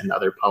polyps and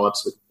other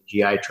polyps with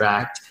the GI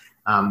tract.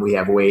 We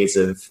have ways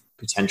of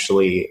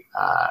potentially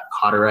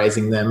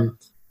cauterizing them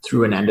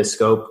through an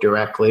endoscope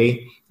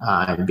directly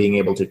and being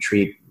able to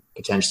treat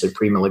potentially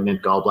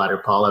premalignant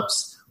gallbladder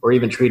polyps, or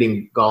even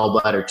treating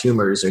gallbladder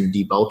tumors or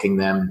debulking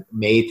them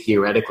may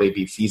theoretically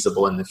be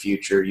feasible in the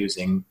future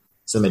using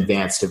some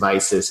advanced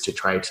devices to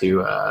try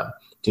to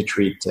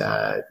treat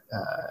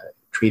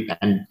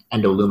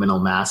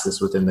endoluminal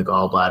masses within the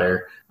gallbladder.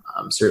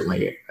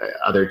 Certainly,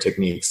 other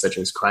techniques such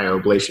as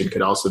cryoablation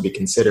could also be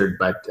considered.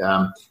 But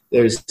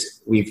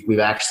we've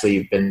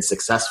actually been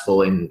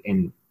successful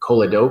in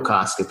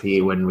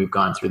choledocoscopy when we've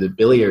gone through the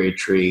biliary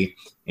tree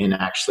in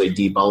actually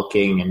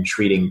debulking and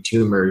treating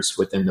tumors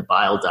within the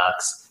bile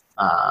ducts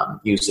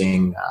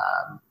using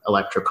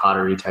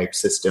electrocautery type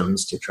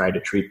systems to try to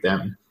treat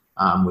them.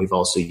 We've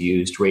also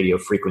used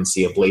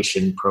radiofrequency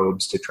ablation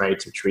probes to try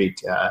to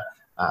treat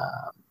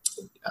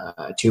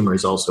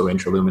tumors also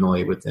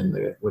intraluminally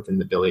within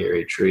the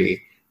biliary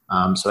tree.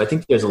 So I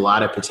think there's a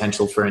lot of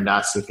potential for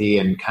endoscopy,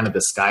 and kind of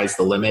the sky's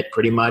the limit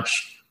pretty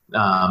much.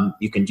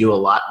 You can do a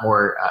lot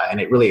more, and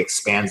it really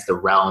expands the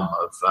realm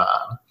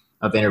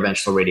of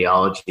interventional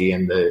radiology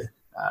and the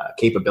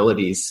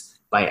capabilities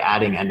by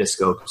adding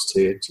endoscopes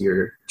to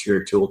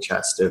your tool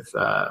chest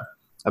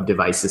of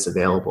devices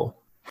available.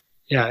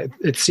 Yeah,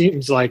 it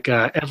seems like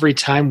every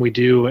time we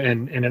do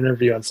an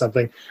interview on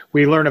something,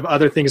 we learn of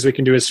other things we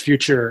can do as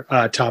future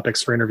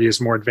topics for interviews,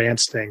 more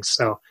advanced things.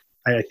 So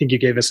I think you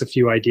gave us a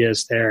few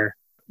ideas there.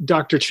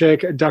 Dr.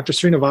 Chick, Dr.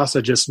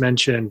 Srinivasa just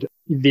mentioned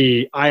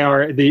the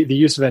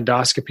use of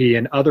endoscopy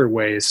in other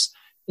ways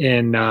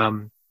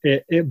by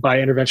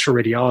interventional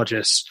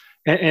radiologists.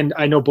 And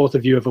I know both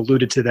of you have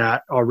alluded to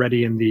that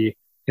already in the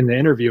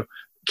interview.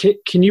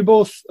 Can you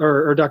both,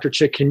 or Dr.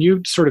 Chick, can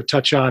you sort of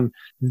touch on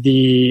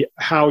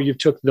how you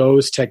took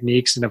those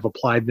techniques and have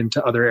applied them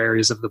to other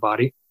areas of the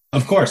body?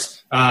 Of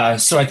course.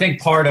 So I think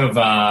part of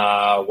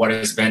what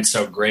has been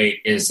so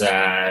great is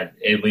that,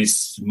 at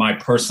least my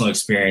personal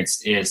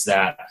experience, is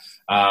that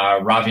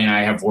Ravi and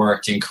I have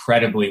worked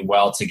incredibly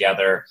well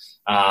together,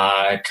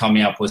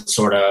 coming up with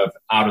sort of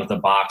out of the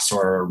box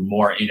or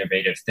more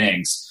innovative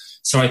things.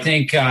 So I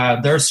think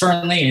there are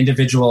certainly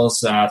individuals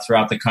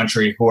throughout the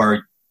country who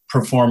are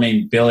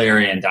performing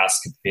biliary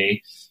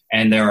endoscopy,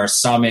 and there are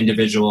some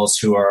individuals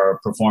who are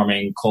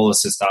performing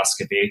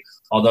cholecystoscopy,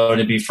 although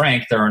to be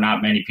frank, there are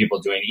not many people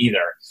doing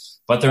either.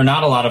 But there are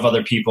not a lot of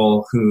other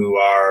people who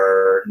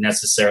are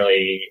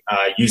necessarily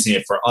using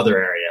it for other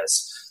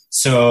areas.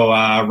 So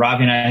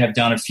Ravi and I have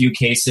done a few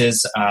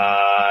cases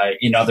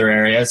in other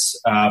areas,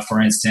 for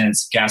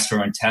instance,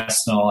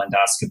 gastrointestinal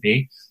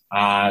endoscopy.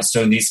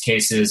 So in these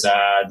cases,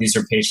 these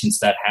are patients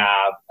that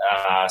have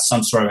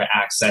some sort of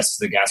access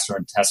to the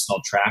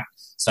gastrointestinal tract,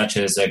 such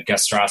as a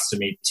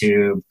gastrostomy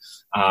tube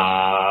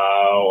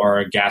or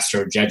a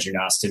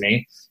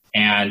gastrojejunostomy.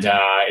 And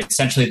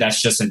essentially,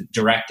 that's just a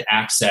direct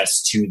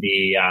access to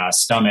the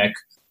stomach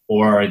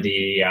or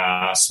the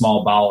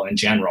small bowel in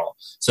general.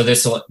 So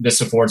this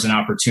affords an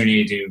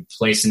opportunity to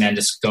place an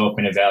endoscope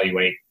and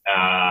evaluate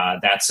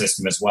that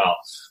system as well.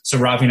 So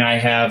Ravi and I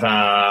have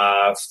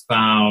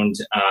found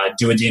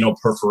duodenal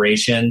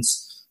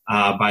perforations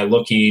by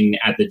looking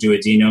at the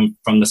duodenum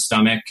from the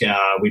stomach.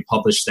 We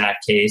published that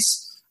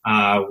case.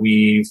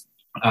 We've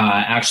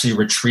actually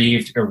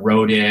retrieved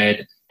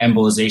eroded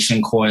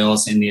embolization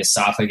coils in the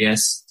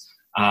esophagus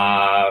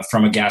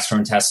from a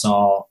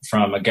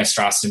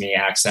gastrostomy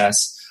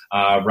access.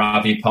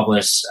 Ravi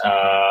published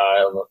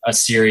a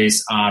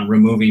series on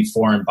removing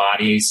foreign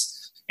bodies,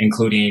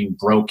 including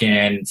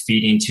broken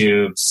feeding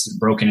tubes,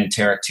 broken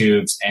enteric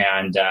tubes,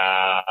 and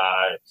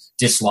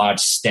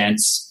dislodged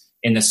stents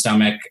in the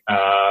stomach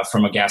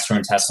from a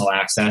gastrointestinal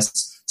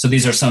access. So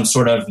these are some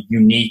sort of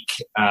unique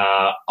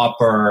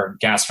upper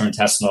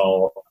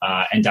gastrointestinal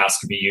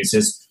endoscopy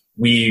uses.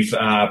 We've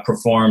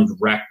performed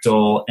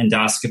rectal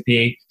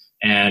endoscopy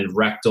and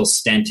rectal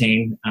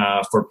stenting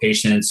for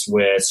patients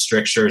with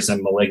strictures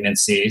and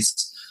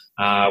malignancies.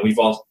 We've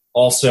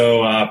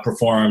also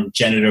performed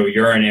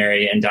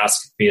genitourinary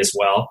endoscopy as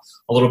well.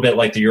 A little bit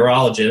like the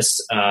urologists.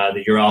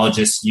 The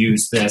urologists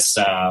use this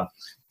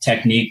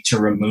technique to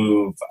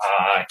remove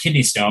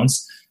kidney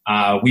stones.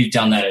 We've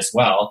done that as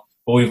well.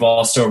 But we've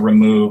also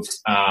removed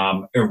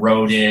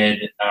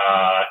eroded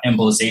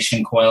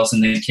embolization coils in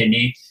the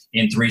kidney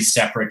in 3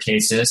 separate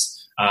cases.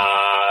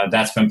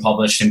 That's been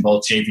published in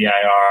both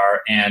JVIR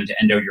and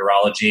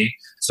Endourology.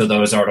 So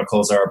those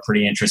articles are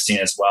pretty interesting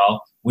as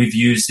well. We've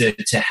used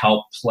it to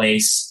help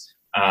place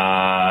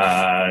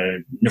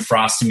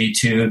nephrostomy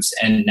tubes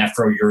and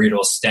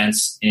nephroureteral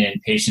stents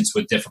in patients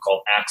with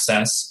difficult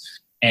access.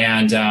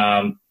 And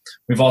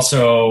we've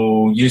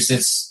also used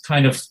this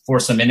kind of for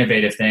some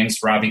innovative things.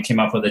 Ravi came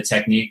up with a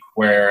technique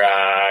where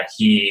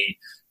he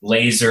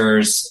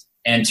lasers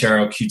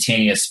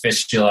enterocutaneous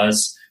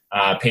fistulas,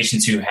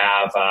 patients who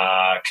have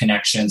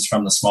connections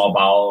from the small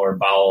bowel or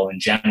bowel in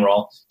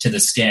general to the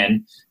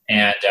skin,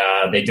 and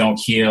they don't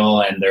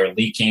heal and they're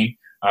leaking.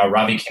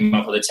 Ravi came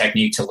up with a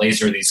technique to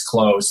laser these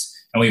closed,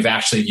 and we've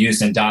actually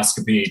used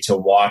endoscopy to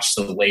watch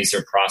the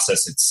laser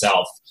process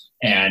itself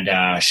and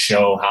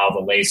show how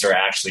the laser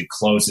actually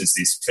closes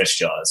these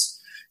fistulas.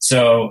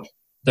 So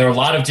there are a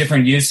lot of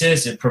different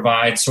uses. It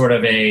provides sort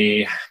of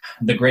the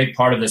great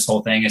part of this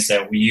whole thing is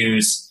that we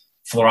use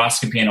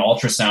fluoroscopy and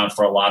ultrasound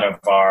for a lot of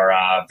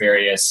our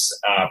various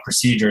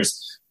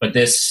procedures, but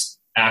this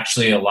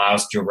actually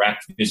allows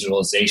direct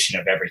visualization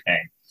of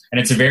everything. And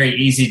it's a very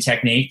easy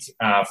technique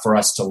for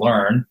us to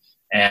learn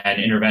and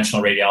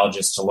interventional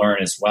radiologists to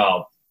learn as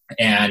well.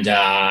 And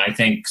I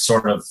think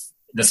sort of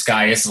the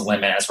sky is the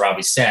limit, as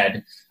Ravi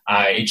said.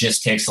 It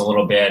just takes a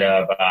little bit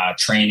of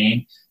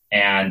training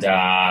and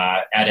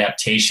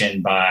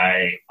adaptation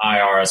by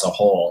IR as a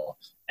whole.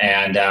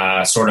 And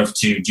sort of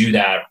to do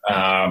that,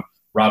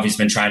 Ravi's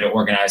been trying to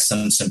organize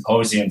some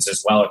symposiums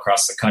as well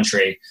across the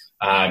country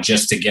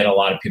just to get a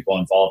lot of people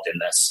involved in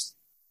this.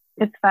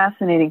 It's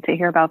fascinating to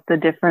hear about the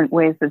different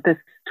ways that this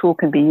tool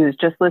can be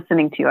used. Just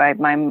listening to you,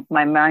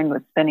 my mind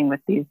was spinning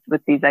with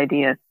these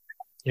ideas.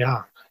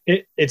 Yeah,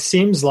 it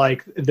seems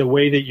like the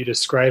way that you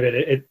describe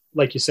it,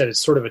 like you said, it's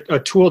sort of a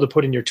tool to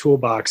put in your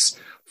toolbox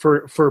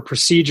for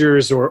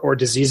procedures or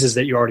diseases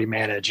that you already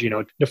manage.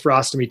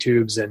 Nephrostomy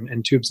tubes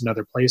and tubes in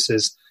other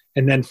places,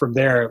 and then from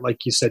there,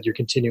 like you said, you're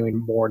continuing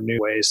more new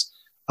ways.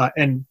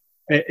 And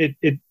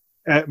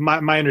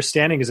my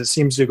understanding is it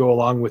seems to go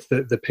along with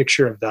the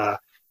picture of the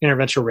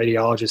interventional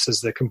radiologist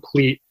as the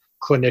complete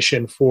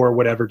clinician for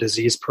whatever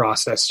disease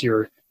process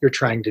you're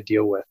trying to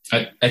deal with.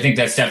 I think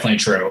that's definitely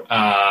true.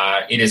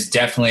 It is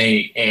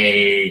definitely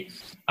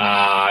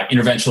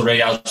interventional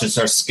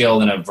radiologists are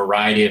skilled in a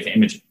variety of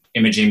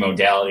imaging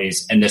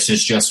modalities, and this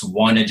is just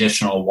one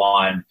additional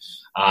one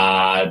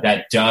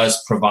that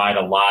does provide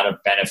a lot of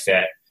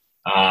benefit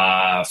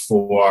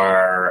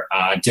for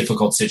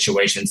difficult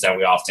situations that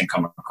we often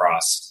come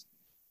across.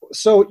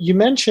 So you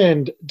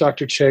mentioned,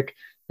 Dr. Chick,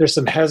 there's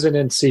some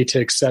hesitancy to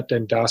accept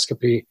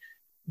endoscopy.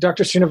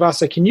 Dr.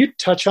 Srinivasa, can you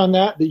touch on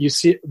that you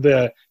see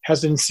the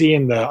hesitancy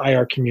in the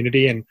IR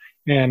community,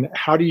 and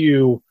how do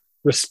you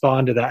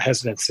respond to that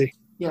hesitancy?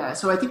 Yeah,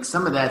 so I think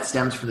some of that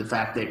stems from the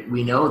fact that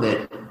we know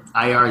that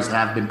IRs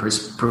have been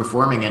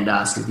performing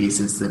endoscopy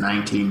since the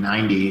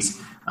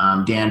 1990s.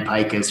 Dan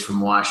Pikus from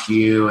Wash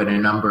U and a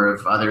number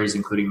of others,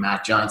 including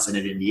Matt Johnson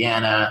at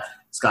Indiana,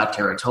 Scott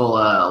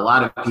Teratola, a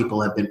lot of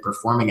people have been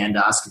performing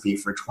endoscopy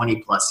for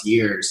 20 plus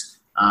years.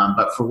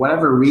 But for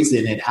whatever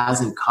reason, it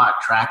hasn't caught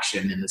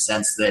traction in the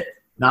sense that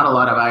not a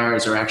lot of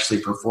IRs are actually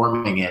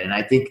performing it. And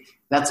I think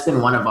that's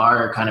been one of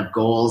our kind of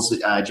goals.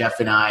 Jeff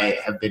and I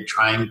have been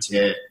trying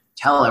to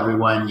tell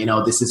everyone,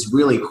 this is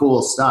really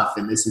cool stuff.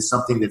 And this is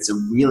something that's a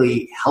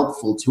really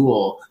helpful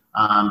tool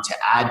to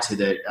add to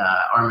the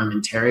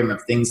armamentarium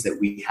of things that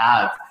we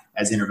have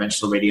as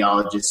interventional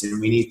radiologists.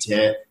 And we need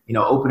to,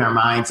 open our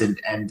minds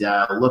and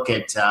look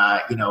at,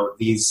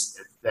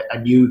 a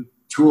new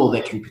tool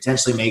that can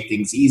potentially make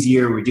things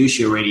easier, reduce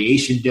your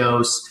radiation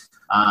dose,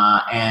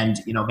 and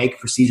make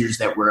procedures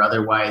that were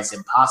otherwise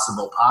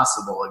impossible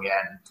possible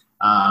again.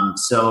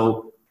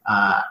 So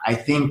I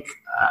think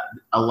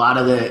a lot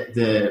of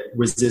the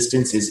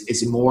resistance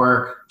is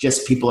more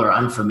just people are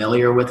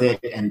unfamiliar with it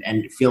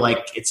and feel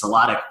like it's a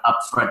lot of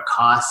upfront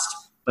cost.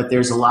 But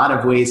there's a lot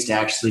of ways to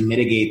actually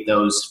mitigate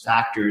those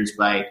factors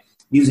by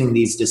using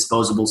these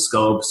disposable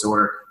scopes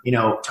or,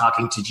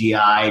 talking to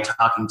GI,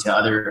 talking to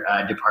other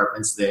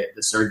departments, the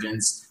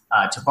surgeons,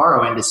 to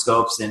borrow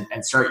endoscopes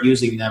and start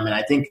using them. And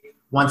I think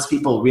once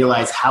people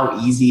realize how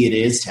easy it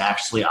is to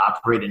actually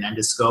operate an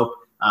endoscope,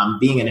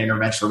 being an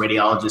interventional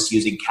radiologist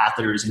using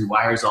catheters and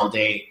wires all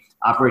day,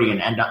 operating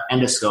an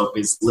endoscope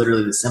is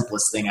literally the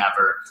simplest thing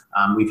ever.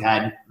 We've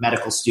had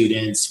medical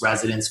students,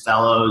 residents,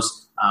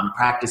 fellows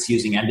practice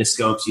using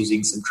endoscopes,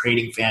 using some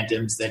training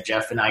phantoms that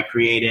Jeff and I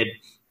created.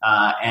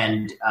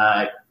 And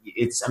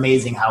it's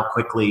amazing how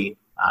quickly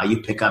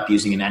you pick up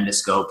using an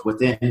endoscope.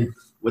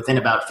 Within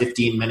about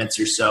 15 minutes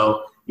or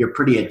so, you're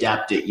pretty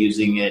adept at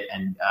using it,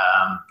 and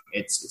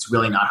it's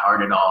really not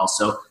hard at all.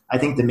 So I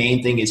think the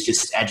main thing is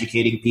just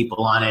educating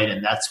people on it,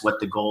 and that's what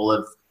the goal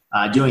of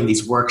doing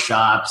these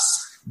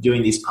workshops,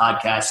 doing these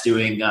podcasts,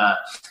 doing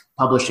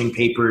publishing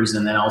papers,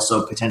 and then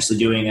also potentially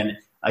doing an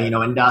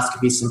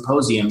endoscopy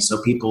symposium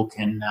so people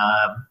can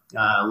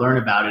learn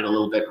about it a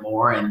little bit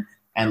more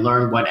and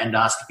learn what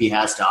endoscopy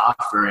has to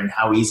offer and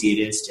how easy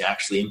it is to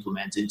actually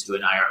implement into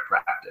an IR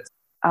practice.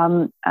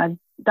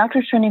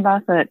 Dr.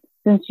 Srinivasa,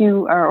 since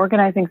you are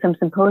organizing some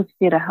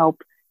symposia to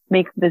help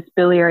make this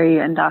biliary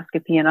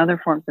endoscopy and other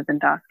forms of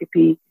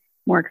endoscopy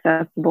more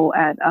accessible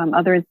at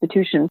other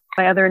institutions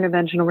by other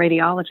interventional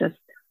radiologists,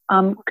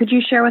 could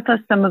you share with us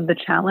some of the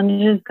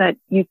challenges that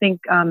you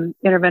think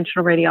interventional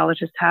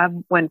radiologists have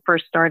when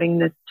first starting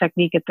this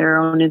technique at their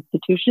own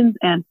institutions,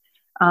 and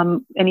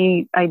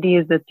any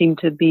ideas that seem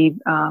to be,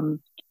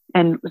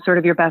 and sort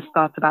of your best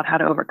thoughts about how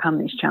to overcome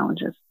these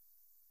challenges?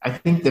 I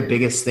think the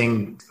biggest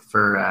thing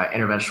for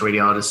interventional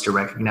radiologists to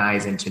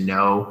recognize and to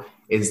know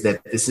is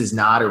that this is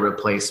not a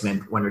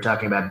replacement. When we're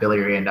talking about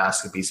biliary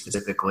endoscopy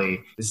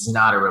specifically, this is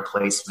not a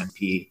replacement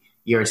P.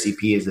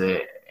 ERCP is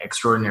an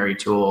extraordinary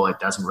tool. It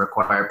doesn't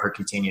require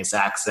percutaneous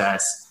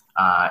access.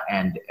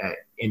 And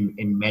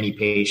in many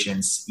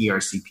patients,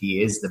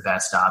 ERCP is the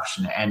best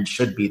option and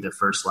should be the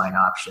first line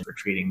option for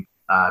treating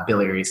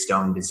biliary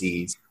stone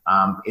disease.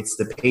 It's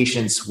the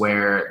patients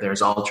where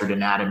there's altered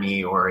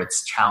anatomy, or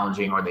it's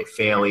challenging, or they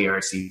fail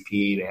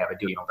ERCP, they have a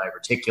duodenal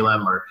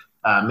diverticulum, or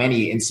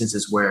many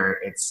instances where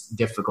it's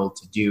difficult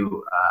to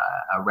do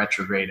a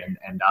retrograde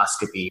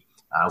endoscopy,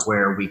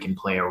 where we can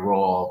play a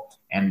role.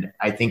 And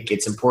I think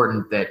it's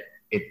important that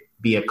it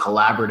be a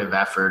collaborative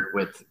effort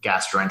with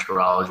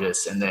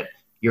gastroenterologists, and that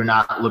you're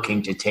not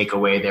looking to take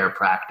away their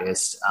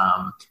practice.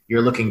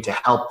 You're looking to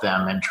help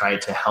them and try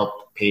to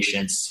help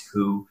patients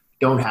who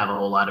don't have a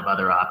whole lot of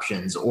other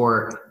options,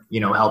 or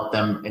help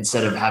them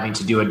instead of having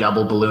to do a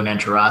double balloon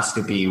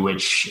enteroscopy,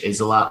 which is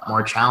a lot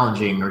more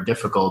challenging or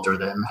difficult, or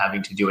them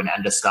having to do an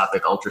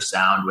endoscopic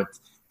ultrasound with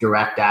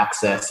direct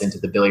access into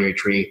the biliary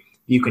tree.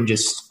 You can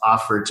just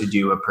offer to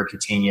do a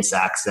percutaneous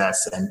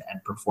access and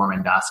perform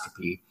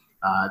endoscopy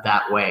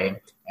that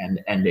way. And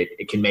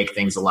it can make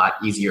things a lot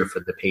easier for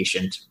the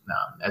patient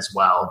as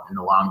well in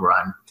the long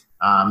run.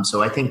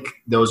 So I think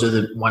those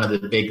are one of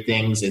the big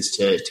things, is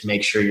to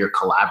make sure you're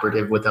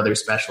collaborative with other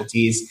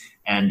specialties.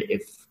 And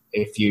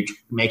if you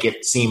make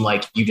it seem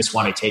like you just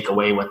want to take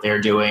away what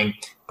they're doing,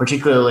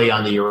 particularly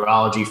on the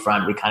urology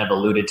front, we kind of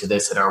alluded to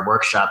this at our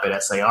workshop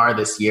at SIR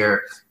this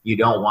year. You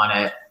don't want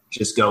to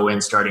just go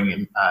in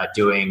starting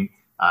doing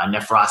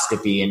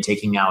nephroscopy and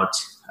taking out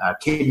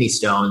kidney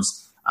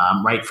stones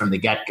right from the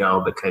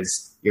get-go,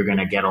 because you're going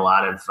to get a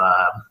lot of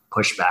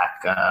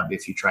pushback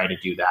if you try to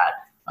do that.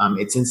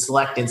 It's in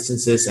select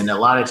instances, and a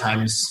lot of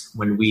times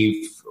when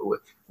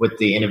with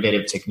the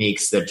innovative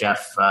techniques that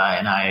Jeff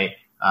and I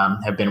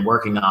have been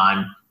working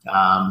on,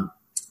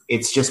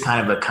 it's just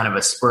kind of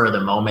a spur of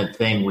the moment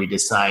thing. We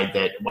decide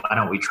that why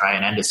don't we try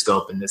an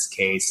endoscope in this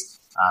case?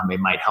 It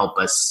might help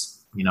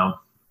us,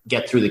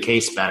 get through the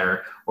case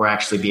better, or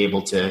actually be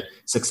able to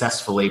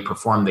successfully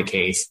perform the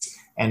case.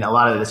 And a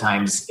lot of the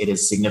times it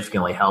has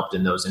significantly helped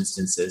in those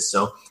instances.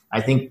 So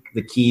I think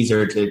the keys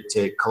are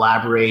to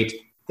collaborate,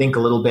 think a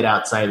little bit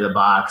outside of the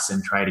box,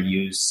 and try to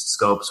use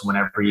scopes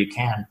whenever you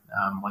can,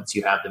 once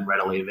you have them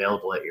readily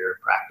available at your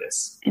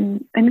practice.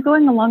 And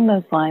going along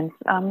those lines,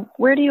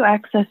 where do you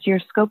access your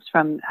scopes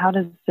from?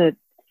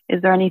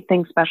 Is there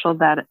anything special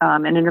that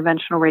an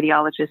interventional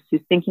radiologist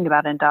who's thinking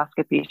about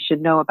endoscopy should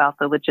know about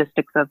the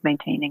logistics of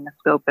maintaining a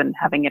scope and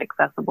having it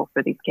accessible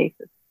for these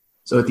cases?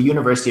 So at the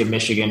University of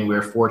Michigan,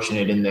 we're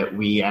fortunate in that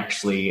we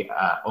actually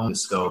own the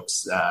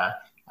scopes.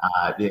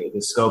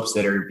 The scopes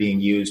that are being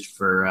used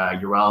for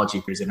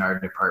urology in our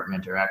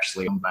department are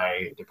actually owned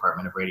by the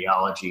Department of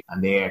Radiology,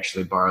 and they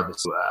actually borrow the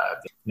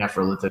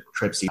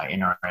nephrolithotripsy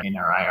in our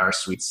IR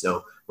suite.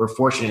 So we're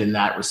fortunate in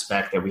that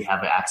respect that we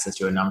have access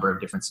to a number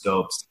of different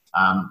scopes.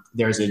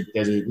 There's a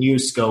new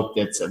scope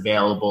that's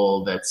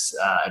available that's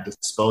a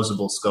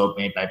disposable scope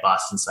made by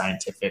Boston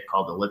Scientific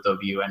called the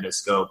LithoView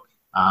endoscope.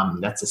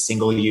 That's a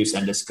single-use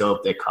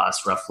endoscope that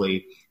costs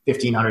roughly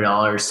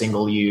 $1,500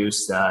 single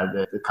use.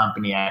 The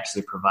company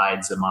actually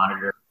provides a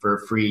monitor for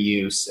free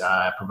use,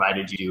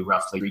 provided you do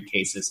roughly 3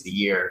 cases a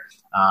year.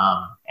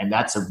 And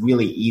that's a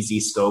really easy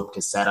scope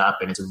to set up,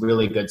 and it's a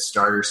really good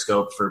starter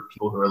scope for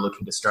people who are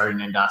looking to start an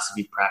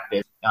endoscopy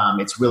practice.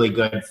 It's really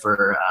good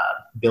for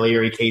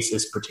biliary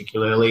cases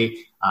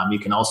particularly. You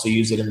can also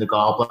use it in the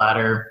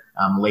gallbladder.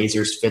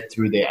 Lasers fit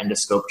through the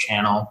endoscope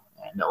channel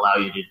and allow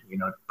you to,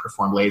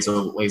 perform laser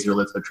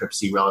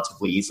lithotripsy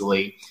relatively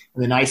easily.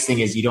 And the nice thing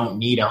is you don't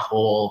need a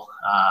whole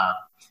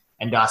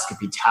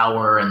endoscopy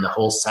tower and the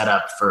whole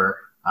setup for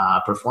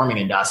performing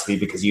endoscopy,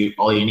 because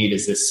all you need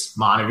is this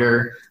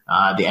monitor,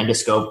 the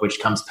endoscope, which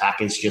comes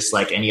packaged just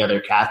like any other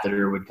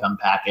catheter would come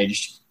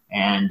packaged,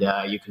 and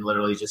you can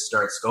literally just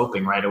start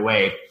scoping right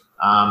away.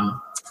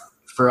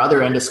 For other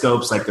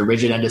endoscopes, like the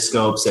rigid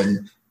endoscopes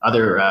and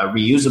other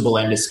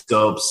reusable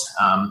endoscopes,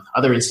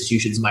 other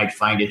institutions might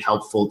find it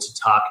helpful to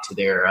talk to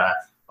their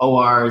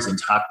ORs and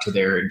talk to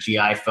their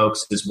GI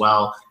folks as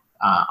well.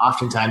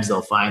 Oftentimes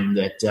they'll find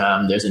that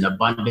there's an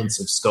abundance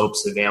of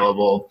scopes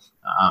available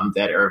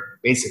that are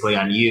basically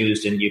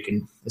unused, and you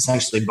can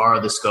essentially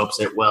borrow the scopes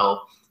at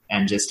will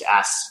and just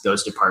ask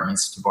those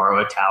departments to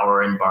borrow a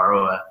tower and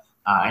borrow a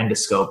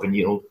endoscope, and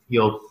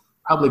you'll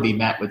probably be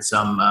met with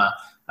some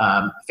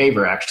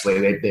favor.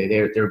 Actually,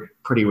 they're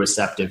pretty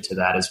receptive to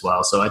that as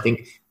well. So I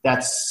think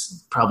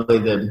that's probably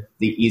the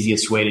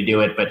easiest way to do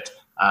it, but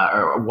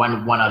or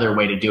one other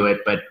way to do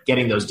it. But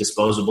getting those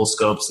disposable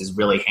scopes is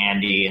really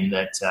handy in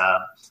that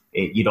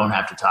you don't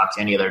have to talk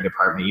to any other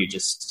department. You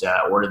just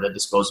order the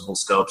disposable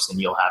scopes and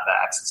you'll have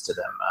access to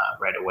them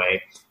right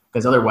away.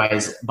 Because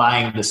otherwise,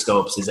 buying the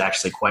scopes is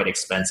actually quite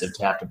expensive.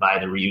 To have to buy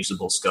the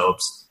reusable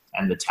scopes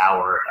and the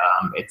tower,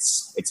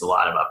 it's a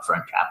lot of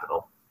upfront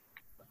capital.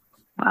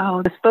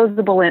 Wow,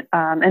 disposable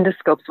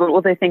endoscopes. What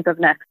will they think of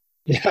next?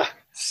 Yeah.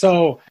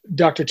 So,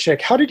 Dr.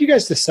 Chick, how did you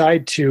guys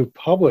decide to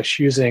publish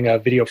using a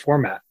video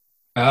format?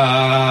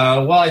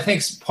 Well, I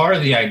think part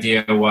of the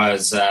idea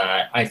was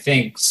I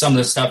think some of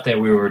the stuff that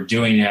we were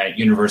doing at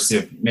University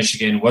of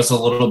Michigan was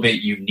a little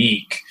bit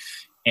unique.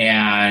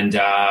 And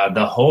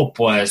the hope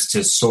was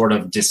to sort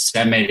of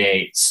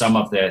disseminate some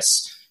of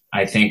this,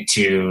 I think,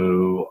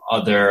 to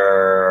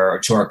our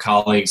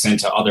colleagues and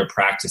to other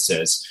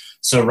practices.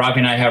 So Ravi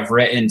and I have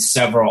written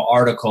several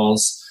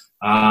articles,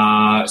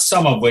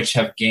 some of which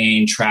have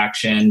gained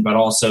traction, but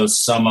also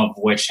some of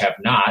which have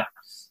not.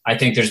 I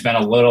think there's been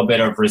a little bit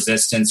of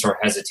resistance or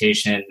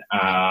hesitation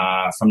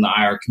from the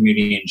IR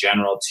community in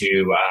general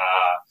to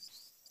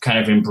kind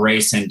of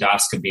embrace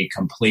endoscopy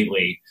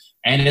completely.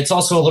 And it's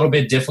also a little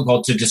bit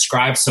difficult to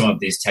describe some of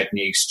these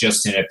techniques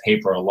just in a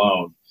paper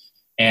alone.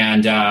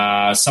 And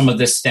some of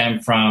this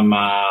stemmed from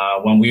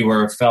when we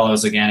were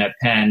fellows again at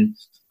Penn.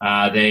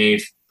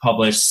 They've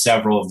published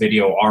several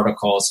video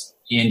articles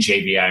in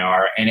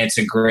JVIR, and it's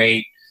a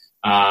great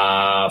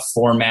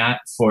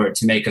format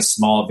to make a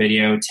small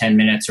video, 10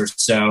 minutes or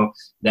so,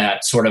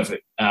 that sort of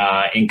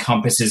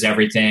encompasses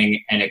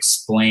everything and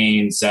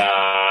explains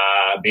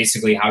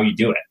basically how you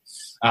do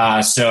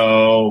it.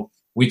 So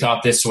we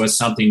thought this was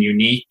something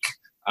unique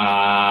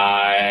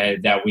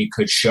that we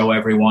could show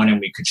everyone, and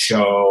we could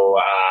show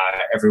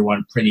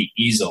everyone pretty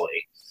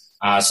easily.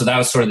 So that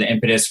was sort of the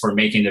impetus for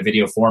making the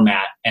video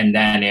format, and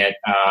then it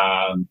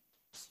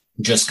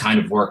just kind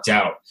of worked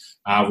out.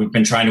 We've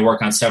been trying to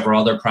work on several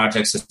other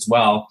projects as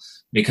well,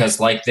 because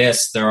like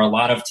this, there are a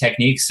lot of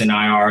techniques in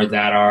IR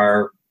that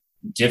are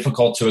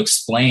difficult to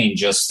explain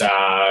just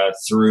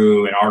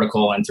through an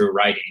article and through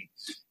writing.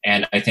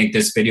 And I think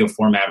this video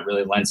format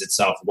really lends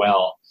itself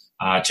well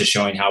to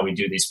showing how we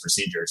do these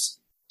procedures.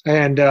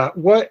 And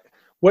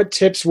what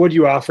tips would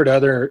you offer to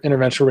other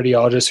interventional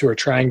radiologists who are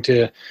trying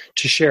to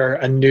share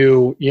a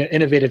new,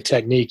 innovative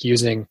technique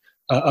using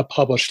a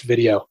published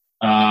video?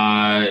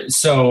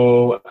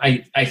 So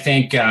I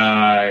think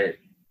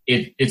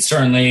it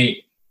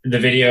certainly, the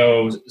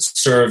video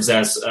serves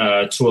as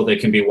a tool that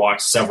can be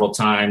watched several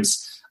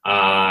times,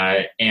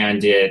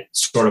 and it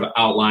sort of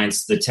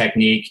outlines the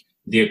technique,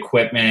 the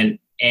equipment,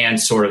 and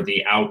sort of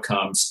the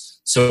outcomes.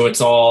 So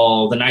it's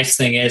all, the nice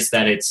thing is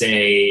that it's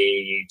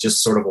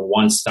just sort of a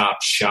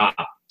one-stop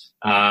shop.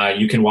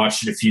 You can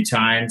watch it a few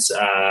times,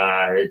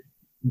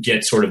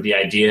 get sort of the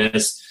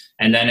ideas,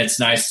 and then it's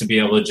nice to be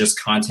able to just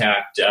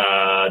contact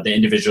the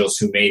individuals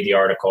who made the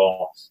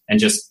article and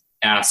just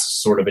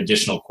ask sort of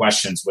additional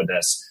questions with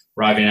this.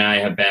 Ravi and I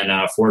have been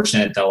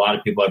fortunate that a lot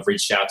of people have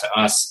reached out to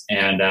us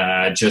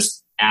and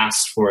just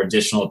asked for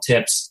additional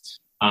tips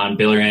on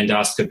biliary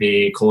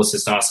endoscopy,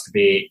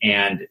 cholecystoscopy,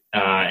 and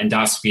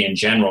endoscopy in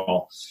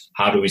general.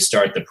 How do we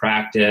start the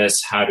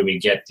practice? How do we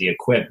get the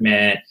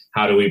equipment?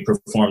 How do we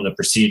perform the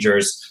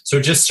procedures? So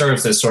it just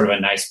serves as sort of a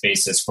nice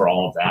basis for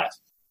all of that.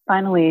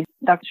 Finally,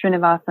 Dr.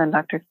 Srinivasa and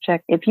Dr.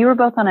 Chick, if you were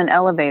both on an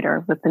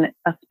elevator with an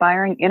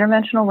aspiring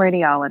interventional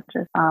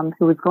radiologist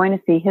who was going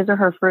to see his or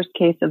her first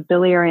case of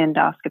biliary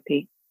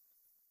endoscopy,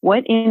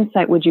 what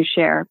insight would you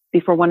share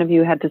before one of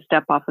you had to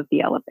step off of the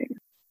elevator?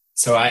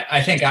 So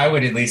I think I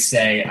would at least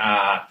say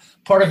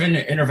part of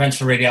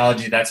interventional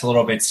radiology that's a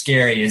little bit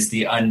scary is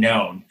the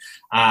unknown.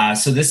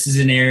 So this is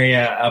an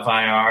area of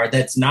IR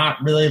that's not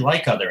really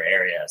like other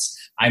areas.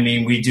 I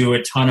mean, we do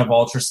a ton of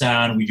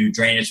ultrasound, we do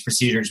drainage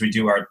procedures, we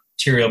do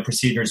arterial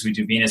procedures, we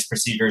do venous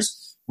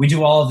procedures. We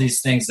do all of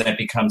these things that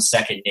become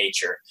second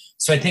nature.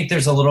 So I think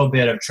there's a little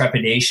bit of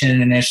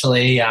trepidation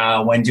initially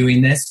when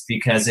doing this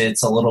because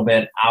it's a little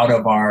bit out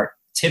of our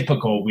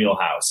typical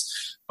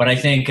wheelhouse. But I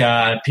think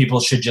people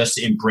should just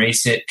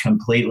embrace it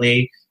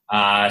completely,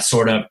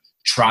 sort of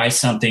try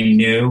something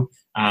new,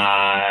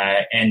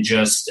 and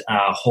just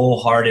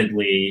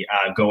wholeheartedly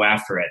go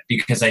after it,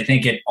 because I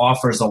think it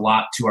offers a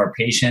lot to our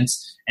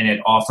patients and it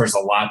offers a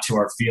lot to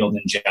our field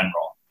in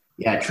general.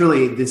 Yeah,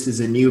 truly, this is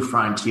a new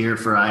frontier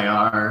for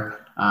IR.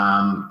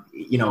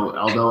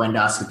 Although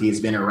endoscopy has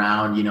been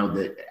around,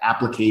 the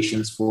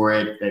applications for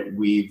it that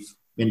we've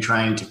been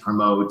trying to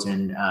promote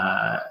and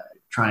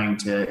trying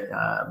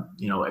to,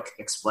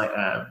 explain,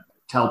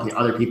 tell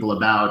other people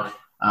about,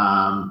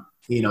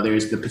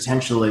 there's the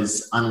potential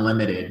is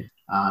unlimited.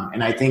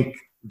 And I think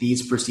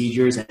these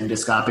procedures,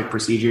 endoscopic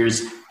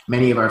procedures,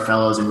 many of our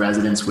fellows and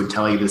residents would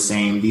tell you the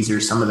same. These are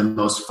some of the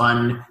most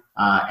fun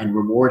and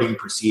rewarding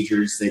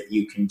procedures that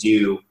you can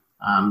do.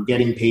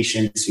 Getting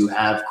patients who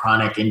have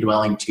chronic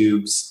indwelling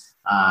tubes,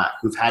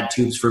 who've had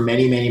tubes for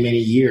many, many, many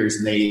years,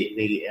 and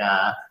they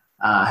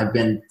have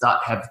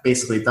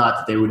basically thought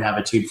that they would have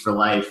a tube for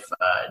life,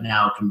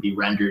 now can be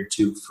rendered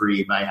tube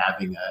free by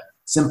having a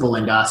simple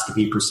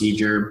endoscopy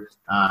procedure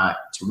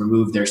to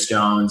remove their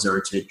stones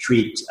or to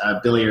treat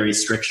biliary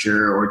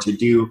stricture or to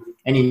do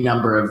any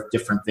number of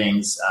different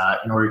things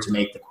in order to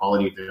make the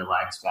quality of their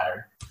lives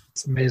better.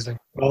 It's amazing.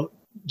 Well,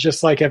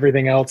 just like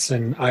everything else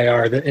in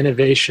IR, the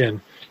innovation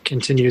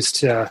continues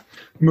to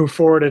move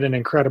forward at an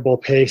incredible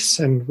pace.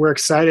 And we're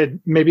excited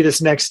maybe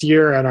this next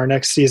year on our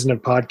next season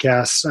of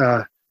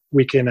podcasts,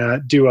 we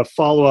can do a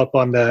follow-up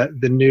on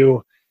the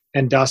new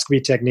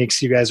endoscopy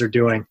techniques you guys are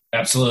doing.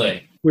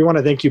 Absolutely. We want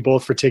to thank you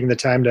both for taking the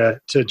time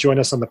to join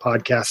us on the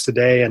podcast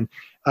today. And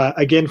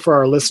again, for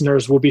our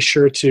listeners, we'll be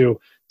sure to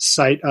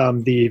cite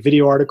the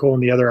video article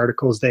and the other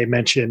articles they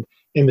mentioned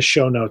in the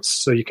show notes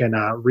so you can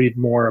read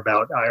more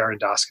about IR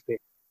endoscopy.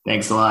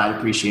 Thanks a lot. I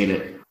appreciate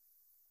it.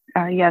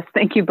 Yes,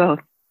 thank you both.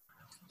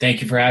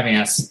 Thank you for having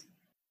us.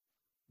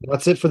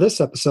 That's it for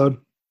this episode.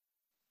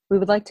 We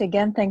would like to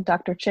again thank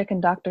Dr. Chick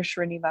and Dr.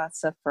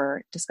 Srinivasa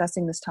for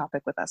discussing this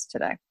topic with us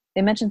today.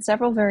 They mentioned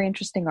several very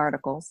interesting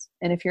articles,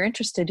 and if you're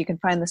interested, you can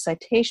find the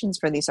citations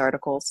for these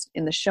articles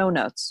in the show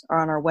notes or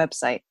on our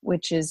website,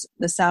 which is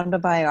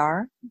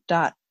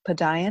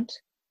thesoundofir.podiant,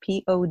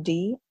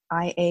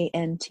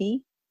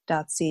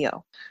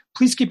 PODIANT.co.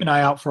 Please keep an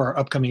eye out for our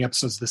upcoming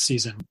episodes this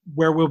season,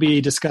 where we'll be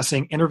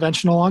discussing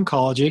interventional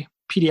oncology,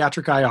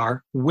 pediatric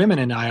IR, women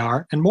in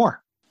IR, and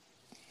more.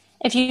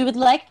 If you would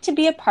like to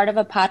be a part of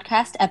a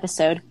podcast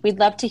episode, we'd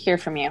love to hear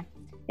from you.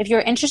 If you're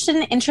interested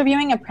in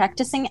interviewing a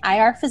practicing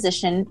IR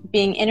physician,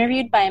 being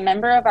interviewed by a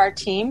member of our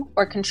team,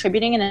 or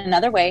contributing in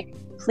another way,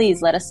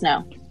 please let us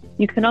know.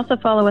 You can also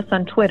follow us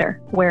on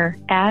Twitter. We're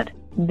at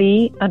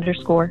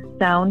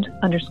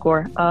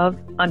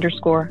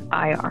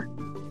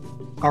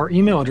the_sound_of_IR. Our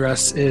email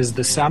address is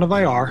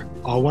thesoundofIR,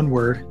 all one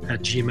word,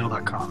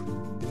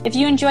 @gmail.com. If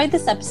you enjoyed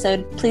this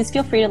episode, please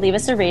feel free to leave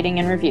us a rating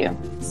and review.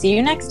 See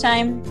you next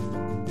time.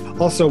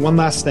 Also, one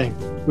last thing.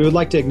 We would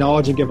like to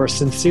acknowledge and give our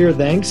sincere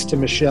thanks to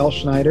Michelle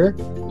Schneider,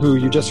 who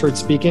you just heard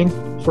speaking,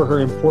 for her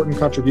important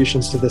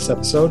contributions to this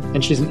episode.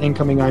 And she's an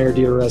incoming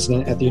IRD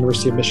resident at the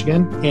University of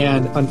Michigan.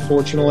 And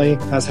unfortunately,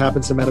 as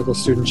happens to medical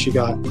students, she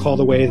got called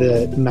away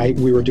the night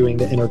we were doing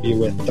the interview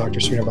with Dr.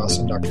 Srinivasa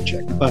and Dr.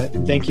 Chick. But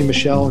thank you,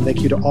 Michelle, and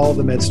thank you to all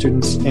the med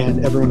students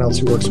and everyone else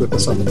who works with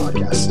us on the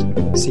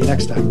podcast. See you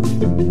next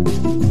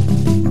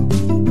time.